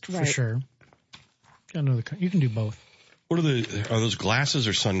context for sure. You can do both. What are those glasses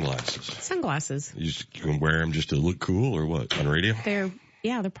or sunglasses? Sunglasses. You can wear them just to look cool or what? On radio? They're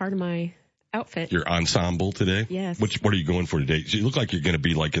part of my outfit. Your ensemble today? Yes. What are you going for today? You look like you're going to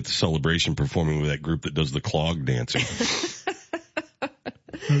be like at the celebration performing with that group that does the clog dancing.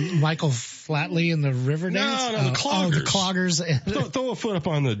 Michael Flatley in the river dance? No, the cloggers. Oh, the cloggers. Throw a foot up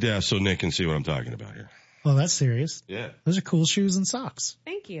on the desk so Nick can see what I'm talking about here. Oh, that's serious. Yeah. Those are cool shoes and socks.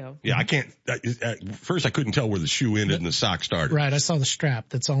 Thank you. Yeah, I can't. At first, I couldn't tell where the shoe ended and the sock started. Right. I saw the strap.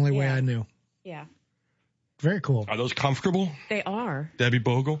 That's the only way I knew. Yeah. Very cool. Are those comfortable? They are. Debbie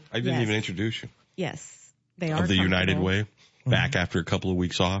Bogle? I didn't even introduce you. Yes, they are. Of the United Way? Back after a couple of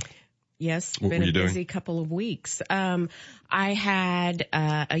weeks off? Yes, what been were you a busy doing? couple of weeks. I had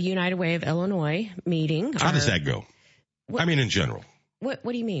a United Way of Illinois meeting. How does that go? I mean, in general. What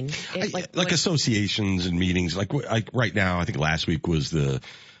do you mean? Like associations and meetings. Like right now, I think last week was the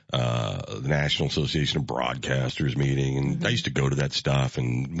National Association of Broadcasters meeting, and I used to go to that stuff.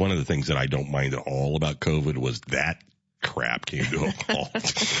 And one of the things that I don't mind at all about COVID was that crap came to a halt.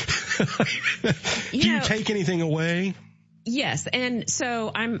 Do you take anything away? Yes, and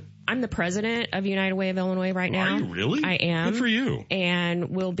so I'm the president of United Way of Illinois right now. Are you really? I am. Good for you. And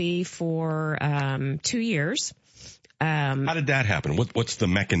will be for 2 years. How did that happen? What's the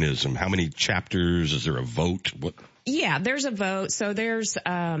mechanism? How many chapters? Is there a vote? What? Yeah, there's a vote. So there's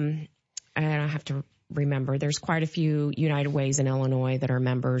I don't have to remember. There's quite a few United Ways in Illinois that are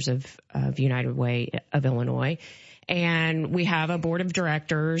members of United Way of Illinois. And we have a board of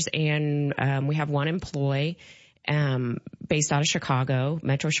directors, and we have one employee based out of Chicago,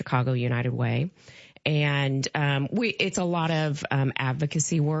 Metro Chicago United Way. And it's a lot of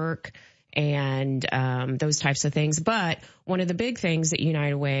advocacy work and those types of things. But one of the big things that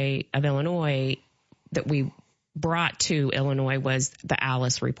United Way of Illinois that we brought to Illinois was the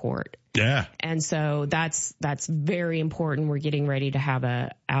Alice report. Yeah. And so that's very important. We're getting ready to have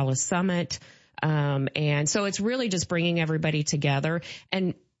a Alice summit. And so it's really just bringing everybody together.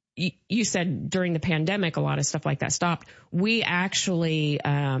 And you said during the pandemic, a lot of stuff like that stopped. We actually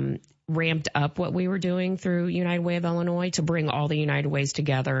ramped up what we were doing through United Way of Illinois to bring all the United Ways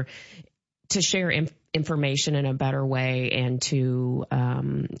together to share information in a better way and to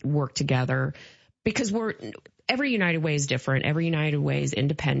work together. Because every United Way is different. Every United Way is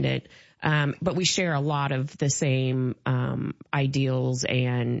independent. But we share a lot of the same ideals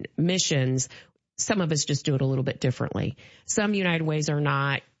and missions. Some of us just do it a little bit differently. Some United Ways are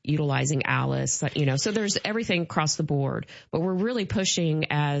not utilizing ALICE, so there's everything across the board. But we're really pushing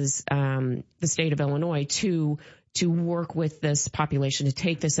as the state of Illinois to work with this population, to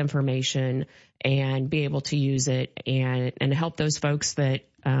take this information and be able to use it and help those folks that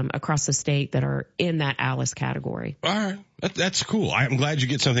across the state that are in that ALICE category. All right. That's cool. I'm glad you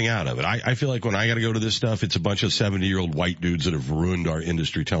get something out of it. I feel like when I got to go to this stuff, it's a bunch of 70-year-old white dudes that have ruined our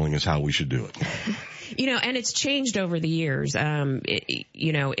industry telling us how we should do it. And it's changed over the years.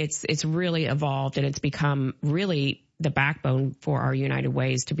 It's really evolved, and it's become really the backbone for our United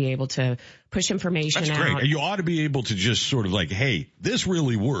Ways to be able to push information out. That's great. You ought to be able to just sort of like, hey, this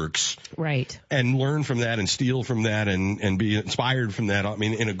really works. Right. And learn from that and steal from that and be inspired from that. I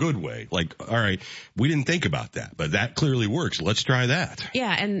mean, in a good way. Like, all right, we didn't think about that, but that clearly works. Let's try that.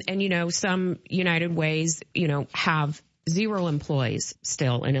 Yeah. And some United Ways, have 0 employees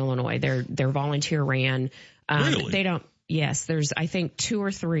still in Illinois. They're volunteer ran. Really? They don't. Yes. There's, I think, 2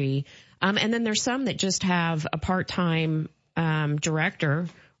 or 3. And then there's some that just have a part-time director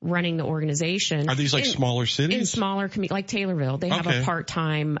running the organization. Are these like smaller cities? In smaller like Taylorville, they have a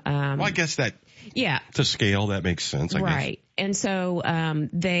part-time. Well, I guess that. Yeah. To scale, that makes sense. I guess. And so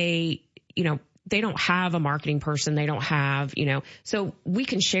they don't have a marketing person. They don't have, so we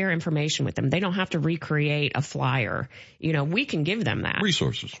can share information with them. They don't have to recreate a flyer. We can give them that.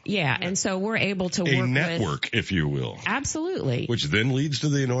 Resources. Yeah. And so we're able to work with. A network, if you will. Absolutely. Which then leads to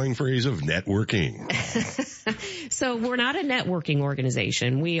the annoying phrase of networking. So we're not a networking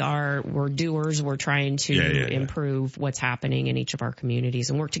organization. We're doers. We're trying to improve what's happening in each of our communities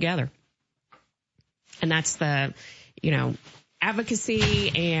and work together. And that's the,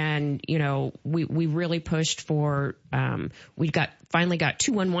 advocacy, and we really pushed for we finally got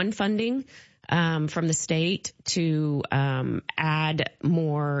 211 funding from the state to add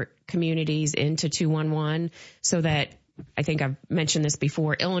more communities into 211, so that I think I've mentioned this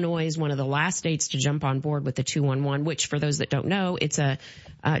before. Illinois is one of the last states to jump on board with the 211, which, for those that don't know, it's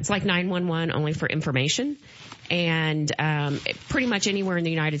like 911 only for information. And pretty much anywhere in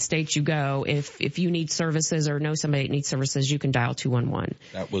the United States you go, if you need services or know somebody that needs services, you can dial 211.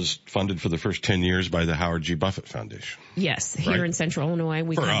 That was funded for the first 10 years by the Howard G. Buffett Foundation. Yes, here in Central Illinois.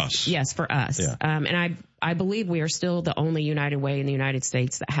 For us. Yes, for us. Yeah. And I believe we are still the only United Way in the United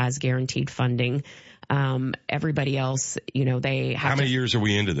States that has guaranteed funding. Everybody else, they have. How many years are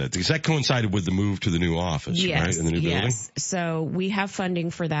we into that? Because that coincided with the move to the new office, right? In the new building? So we have funding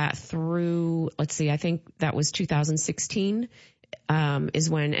for that through, I think that was 2016, is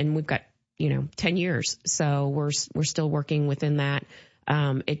when, and we've got, 10 years. So we're still working within that.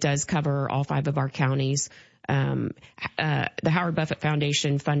 It does cover all 5 of our counties. The Howard Buffett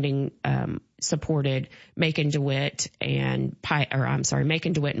Foundation funding, supported Macon, DeWitt, and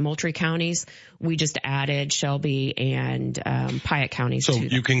Macon, DeWitt, and Moultrie counties. We just added Shelby and Piatt counties. So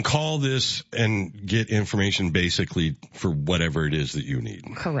you can call this and get information basically for whatever it is that you need.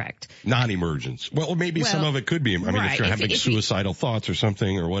 Correct. Non-emergence. Well, maybe some of it could be. If you're having suicidal thoughts or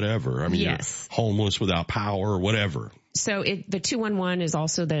something or whatever. You're homeless without power or whatever. So the 211 is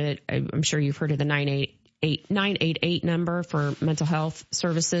also I'm sure you've heard of the 988 number for mental health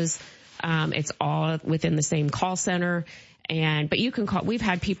services. It's all within the same call center. But you can call, we've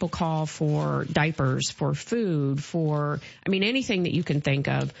had people call for diapers, for food, anything that you can think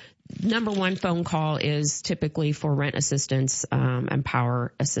of. Number one phone call is typically for rent assistance, and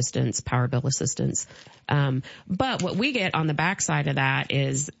power bill assistance. But what we get on the backside of that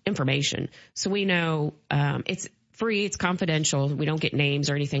is information. So we know, it's free, it's confidential. We don't get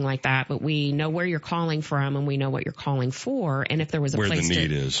names or anything like that, but we know where you're calling from and we know what you're calling for. And if there was a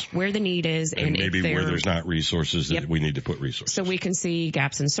place where the need is, and maybe where there's not resources that we need to put resources. So we can see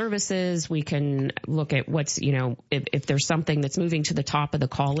gaps in services. We can look at what's, if there's something that's moving to the top of the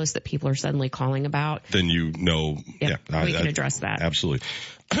call list that people are suddenly calling about. Then we can address that. Absolutely.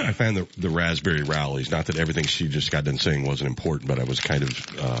 I found the Raspberry rallies, not that everything she just got done saying wasn't important, but I was kind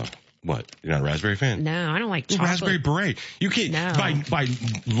of, what? You're not a Raspberry fan? No, I don't like chocolate. Raspberry Beret. You can't, by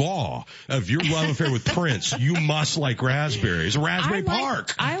law of your love affair with Prince, you must like raspberries. Raspberry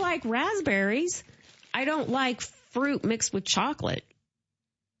Park. I like raspberries. I don't like fruit mixed with chocolate.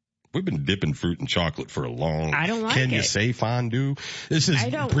 We've been dipping fruit in chocolate for a long. I don't like Can you say fondue? This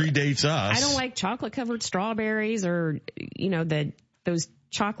predates us. I don't like chocolate covered strawberries or, those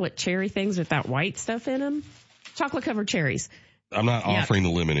chocolate cherry things with that white stuff in them. Chocolate covered cherries. I'm not offering the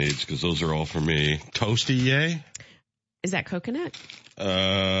lemonades because those are all for me. Toasty, yay? Is that coconut?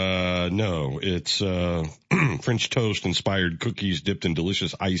 No, it's French toast inspired cookies dipped in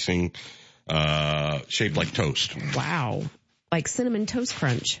delicious icing, shaped like toast. Wow. Like Cinnamon Toast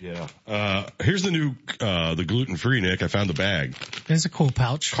Crunch. Yeah. Here's the new, the gluten-free, Nick. I found the bag. There's a cool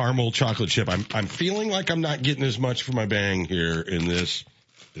pouch. Caramel chocolate chip. I'm feeling like I'm not getting as much for my bang here in this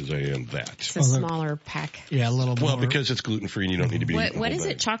as I am that. It's a smaller pack. Yeah, a little more. Well, because it's gluten-free and you don't need to be eating What is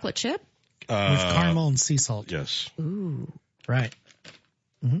it? Chocolate chip? With caramel and sea salt. Yes. Ooh. Right.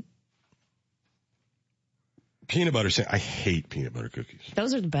 Mm-hmm. Peanut butter. I hate peanut butter cookies.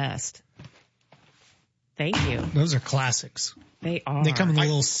 Those are the best. Thank you. Those are classics. They are. They come in the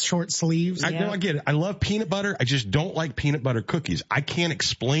little short sleeves. I get it. I love peanut butter. I just don't like peanut butter cookies. I can't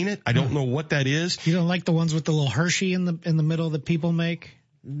explain it. I don't know what that is. You don't like the ones with the little Hershey in the middle that people make?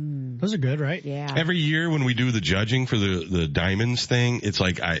 Those are good, right? Yeah. Every year when we do the judging for the diamonds thing, it's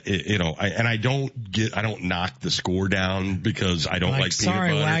like I don't knock the score down because I don't like peanut butter.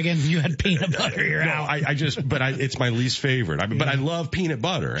 Sorry, Wagon, you had peanut butter. You're out. It's my least favorite. But I love peanut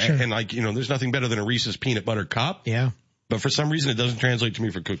butter, sure. and there's nothing better than a Reese's peanut butter cup. Yeah. But for some reason, it doesn't translate to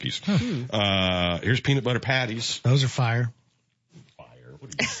me for cookies. Here's peanut butter patties. Those are fire. What are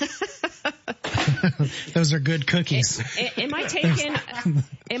you? Those are good cookies. Am I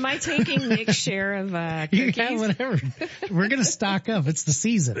taking Nick's share of cookies? Yeah, whatever. We're gonna stock up. It's the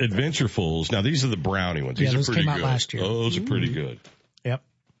season. Adventurefuls. Now these are the brownie ones. These those are pretty came out good. last year. Those are pretty good. Yep.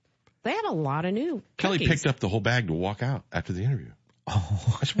 They have a lot of new Kelly cookies. picked up the whole bag to walk out after the interview.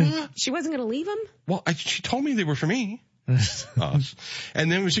 Oh, I said, what? She wasn't going to leave them? Well, she told me they were for me. Us. And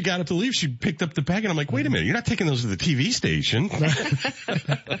then when she got up to leave, she picked up the bag, and I'm like, wait a minute, you're not taking those to the TV station.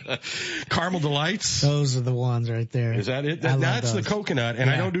 Caramel Delights. Those are the ones right there. Is that it? I love That's those. the coconut, and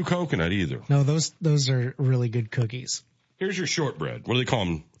I don't do coconut either. No, those are really good cookies. Here's your shortbread. What do they call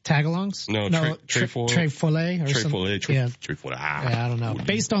them? Tagalongs? No, trefoil. Trefoil or something. Trefoil. Yeah, I don't know.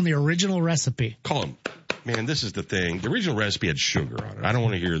 Based on the original recipe. Call them. Man, this is the thing. The original recipe had sugar on it. I don't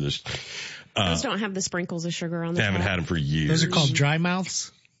want to hear this. Those don't have the sprinkles of sugar on the I haven't top. had them for years. Those are called dry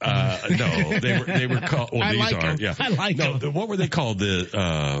mouths? No, they were called, well, I these like are, them. yeah. I like them. What were they called? They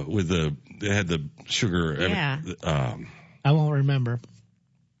had the sugar. Yeah. I won't remember.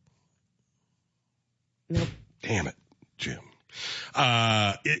 Nope. Damn it, Jim.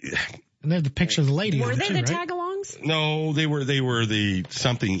 And they have the picture of the lady. Were they too, the right? tagalongs? No, they were the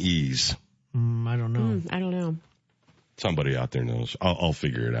something E's. I don't know. I don't know. Somebody out there knows. I'll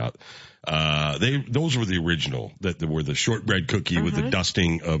figure it out. Those were the original that were the shortbread cookie with the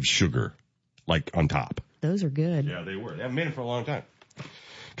dusting of sugar, like on top. Those are good. Yeah, they were. They haven't been in for a long time.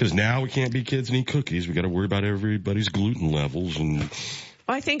 Because now we can't be kids and eat cookies. We got to worry about everybody's gluten levels and.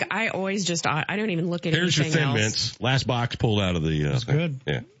 Well, I think I always I don't even look at Here's your anything Thin else. Mints. Last box pulled out of the. That's good.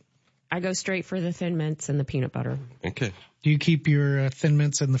 Yeah. I go straight for the Thin Mints and the peanut butter. Okay. Do you keep your Thin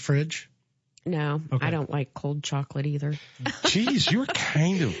Mints in the fridge? No, Okay. I don't like cold chocolate either. Jeez, you're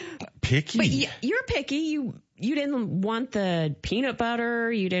kind of picky. But you're picky. You didn't want the peanut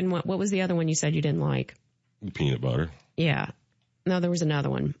butter. You didn't want, what was the other one you said you didn't like? Peanut butter. Yeah. No, there was another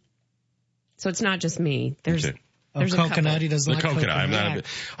one. So it's not just me. There's a coconut. couple. He doesn't The like coconut. I'm not. Yeah.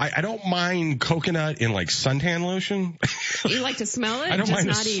 I don't mind coconut in like suntan lotion. You like to smell it? I don't just mind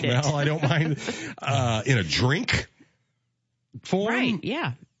not the eat smell. it. I don't mind in a drink form. Right.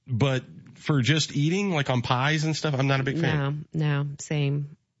 Yeah. But for just eating, like on pies and stuff, I'm not a big fan. No,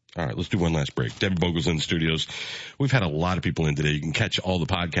 same. All right, let's do one last break. Debbie Bogel's in the studios. We've had a lot of people in today. You can catch all the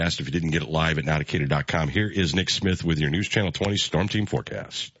podcasts if you didn't get it live at nowdecatur.com. Here is Nick Smith with your News Channel 20 Storm Team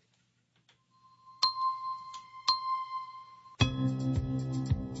forecast.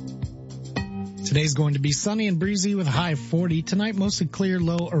 Today's going to be sunny and breezy with a high of 40. Tonight, mostly clear,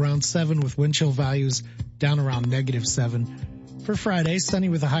 low around 7 with wind chill values down around -7. For Friday, sunny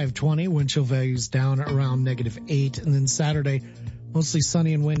with a high of 20, wind chill values down around -8. And then Saturday, mostly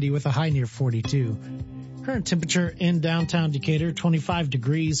sunny and windy with a high near 42. Current temperature in downtown Decatur, 25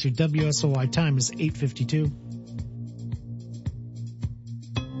 degrees. Your WSOY time is 8:52.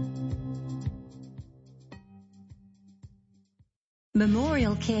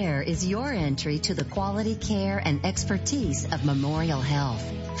 Memorial Care is your entry to the quality care and expertise of Memorial Health.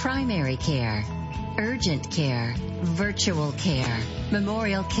 Primary care, urgent care, virtual care.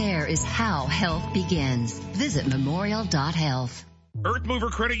 Memorial Care is how health begins. Visit memorial.health. Earth Mover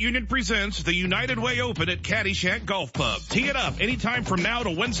Credit Union presents the United Way Open at Caddyshack Golf Pub. Tee it up anytime from now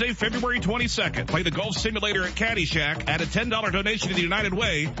to Wednesday, February 22nd. Play the golf simulator at Caddyshack, add a $10 donation to the United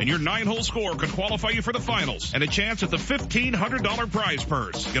Way, and your 9-hole score could qualify you for the finals and a chance at the $1,500 prize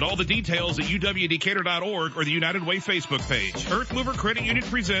purse. Get all the details at uwdecatur.org or the United Way Facebook page. Earth Mover Credit Union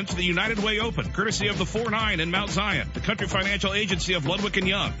presents the United Way Open, courtesy of the 4-9 in Mount Zion, the Country Financial Agency of Ludwig &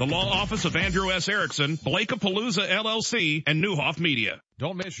 Young, the Law Office of Andrew S. Erickson, Blake-A-Palooza LLC, and Newhoff Media.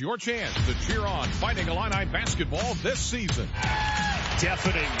 Don't miss your chance to cheer on Fighting Illini basketball this season.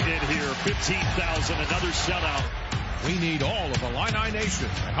 Deafening in here, 15,000, another shutout. We need all of Illini Nation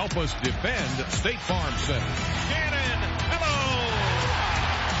to help us defend State Farm Center. Shannon, hello!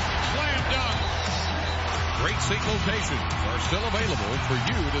 Slam dunk. Great seat locations are still available for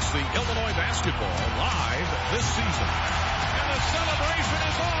you to see Illinois basketball live this season. And the celebration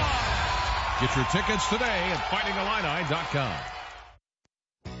is on! Get your tickets today at fightingillini.com.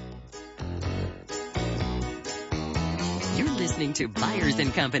 You're listening to Byers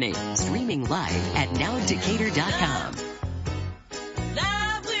 & Company, streaming live at nowdecatur.com.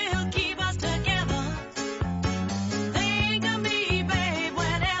 Love will keep us together. Think of me, babe,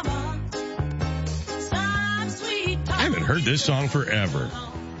 whenever. Some sweet I haven't heard this song forever.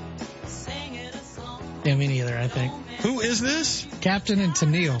 Yeah, me neither, I think. Who is this? Captain and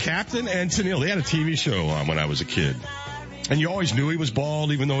Tennille. Captain and Tennille. They had a TV show on when I was a kid. And you always knew he was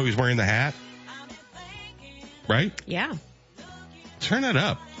bald even though he was wearing the hat. Right? Yeah. Turn that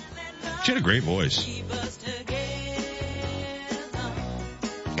up. She had a great voice.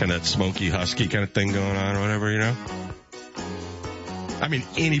 Kind of that smoky, husky kind of thing going on or whatever, you know? I mean,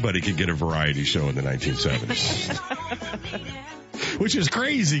 anybody could get a variety show in the 1970s. Which is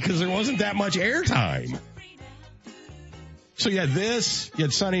crazy because there wasn't that much airtime. So you had this, you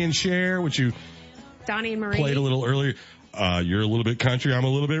had Sonny and Cher, which you Donnie and Marie played a little earlier. You're a little bit country, I'm a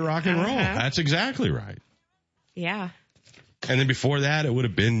little bit rock and roll. That's exactly right. Yeah. And then before that, it would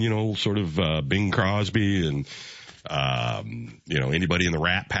have been, you know, sort of Bing Crosby and, you know, anybody in the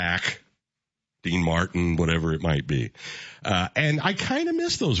Rat Pack, Dean Martin, whatever it might be. And I kind of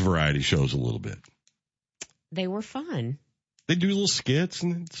miss those variety shows a little bit. They were fun. They do little skits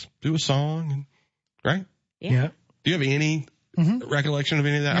and do a song, and, right? Yeah. Do you have any recollection of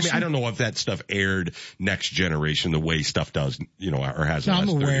any of that? I mean, I don't know if that stuff aired Next Generation the way stuff does, you know, or has. No, I'm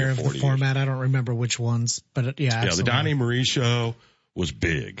aware of the format. I don't remember which ones, but yeah. Yeah, the Donnie Marie show was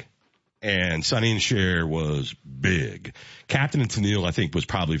big, and Sonny and Cher was big. Captain and Tennille, I think, was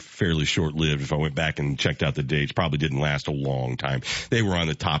probably fairly short-lived. If I went back and checked out the dates, probably didn't last a long time. They were on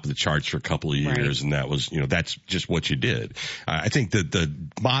the top of the charts for a couple of years, and that was, you know, that's just what you did. I think that the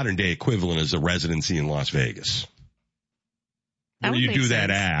modern-day equivalent is a residency in Las Vegas. Where you do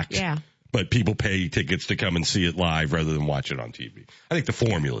that act, but people pay tickets to come and see it live rather than watch it on TV. I think the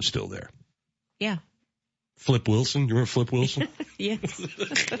formula is still there. Yeah. Flip Wilson, you remember Flip Wilson? Yes.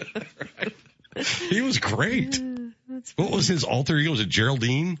 He was great. What was his alter ego? Was it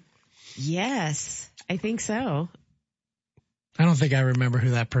Geraldine? Yes, I think so. I don't think I remember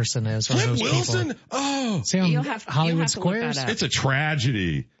who that person is. Flip Wilson? People. Oh. See on Hollywood Squares? It's a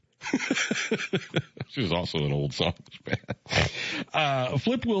tragedy. She was also an old song band.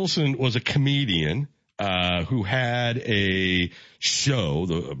 Flip Wilson was a comedian who had a show,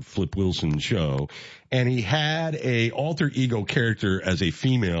 the Flip Wilson Show, and he had a alter ego character as a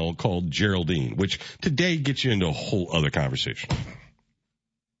female called Geraldine, which today gets you into a whole other conversation.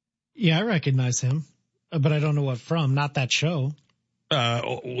 Yeah, I recognize him, but I don't know what from. Not that show.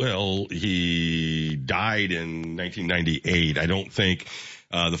 Well, he died in 1998. I don't think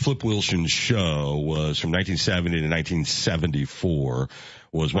the Flip Wilson Show was from 1970 to 1974,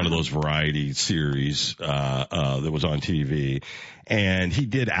 was one of those variety series that was on TV. And he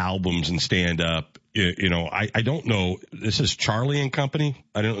did albums and stand-up. You know, I don't know. This is Charlie and Company.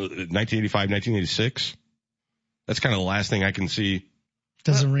 I don't know, 1985, 1986. That's kind of the last thing I can see.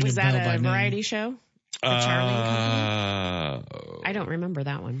 Doesn't ring a bell by name. Was that a variety show? Charlie and Company? I don't remember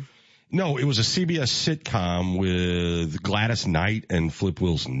that one. No, it was a CBS sitcom with Gladys Knight and Flip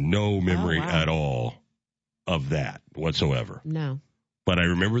Wilson. No memory at all of that whatsoever. No. But I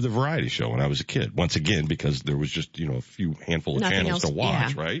remember the variety show when I was a kid. Once again, because there was just, you know, a handful of Nothing channels else to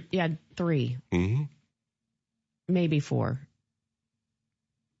watch, yeah. right? Yeah, 3. Mm-hmm. Maybe 4.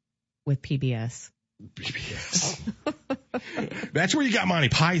 With PBS. That's where you got Monty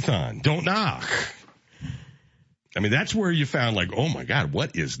Python. Don't knock. I mean, that's where you found like, oh my God,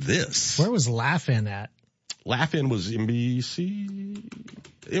 what is this? Where was Laugh-In at? Laugh-In was NBC.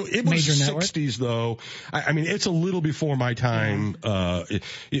 It was Major network? 60s though. I mean, it's a little before my time.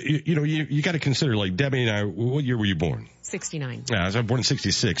 You got to consider, like, Debbie and I, what year were you born? 69. Yeah, I was born in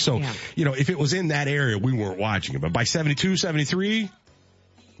 66. So, if it was in that area, we weren't watching it. But by 72, 73,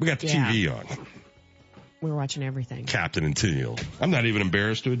 we got the TV on. We were watching everything. Captain and Tennille. I'm not even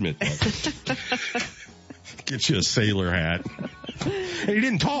embarrassed to admit that. Get you a sailor hat. And he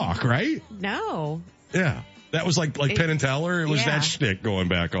didn't talk, right? No. Yeah. That was like Penn and Teller. It was that shtick going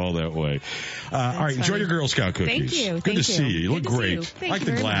back all that way. All right. Enjoy your Girl Scout cookies. Thank you. Good to see you. You look great. Thank like you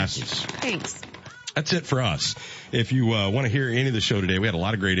the very glasses. much. Thanks. That's it for us. If you want to hear any of the show today, we had a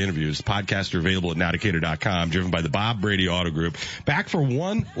lot of great interviews. The podcasts are available at nowdecatur.com, driven by the Bob Brady Auto Group. Back for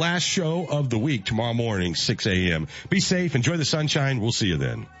one last show of the week tomorrow morning, 6 a.m. Be safe. Enjoy the sunshine. We'll see you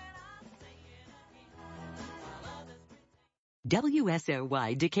then.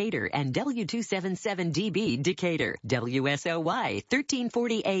 WSOY Decatur and W277DB Decatur. WSOY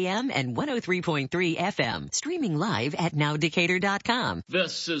 1340 AM and 103.3 FM. Streaming live at nowdecatur.com.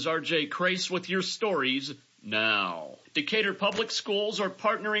 This is RJ Crace with your stories now. Decatur Public Schools are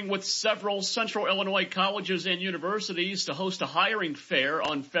partnering with several Central Illinois colleges and universities to host a hiring fair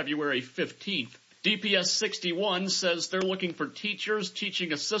on February 15th. DPS 61 says they're looking for teachers,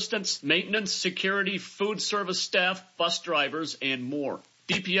 teaching assistants, maintenance, security, food service staff, bus drivers, and more.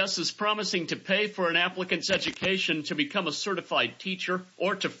 DPS is promising to pay for an applicant's education to become a certified teacher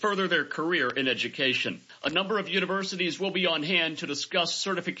or to further their career in education. A number of universities will be on hand to discuss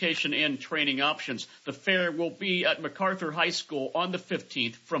certification and training options. The fair will be at MacArthur High School on the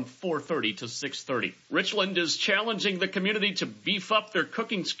 15th from 4:30 to 6:30. Richland is challenging the community to beef up their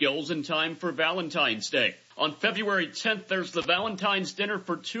cooking skills in time for Valentine's Day. On February 10th, there's the Valentine's Dinner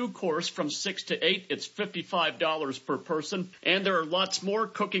for 2-course from 6 to 8. It's $55 per person. And there are lots more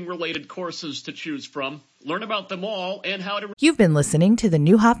cooking-related courses to choose from. Learn about them all and how to... You've been listening to the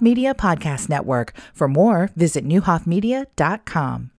Neuhoff Media Podcast Network. For more, visit neuhoffmedia.com.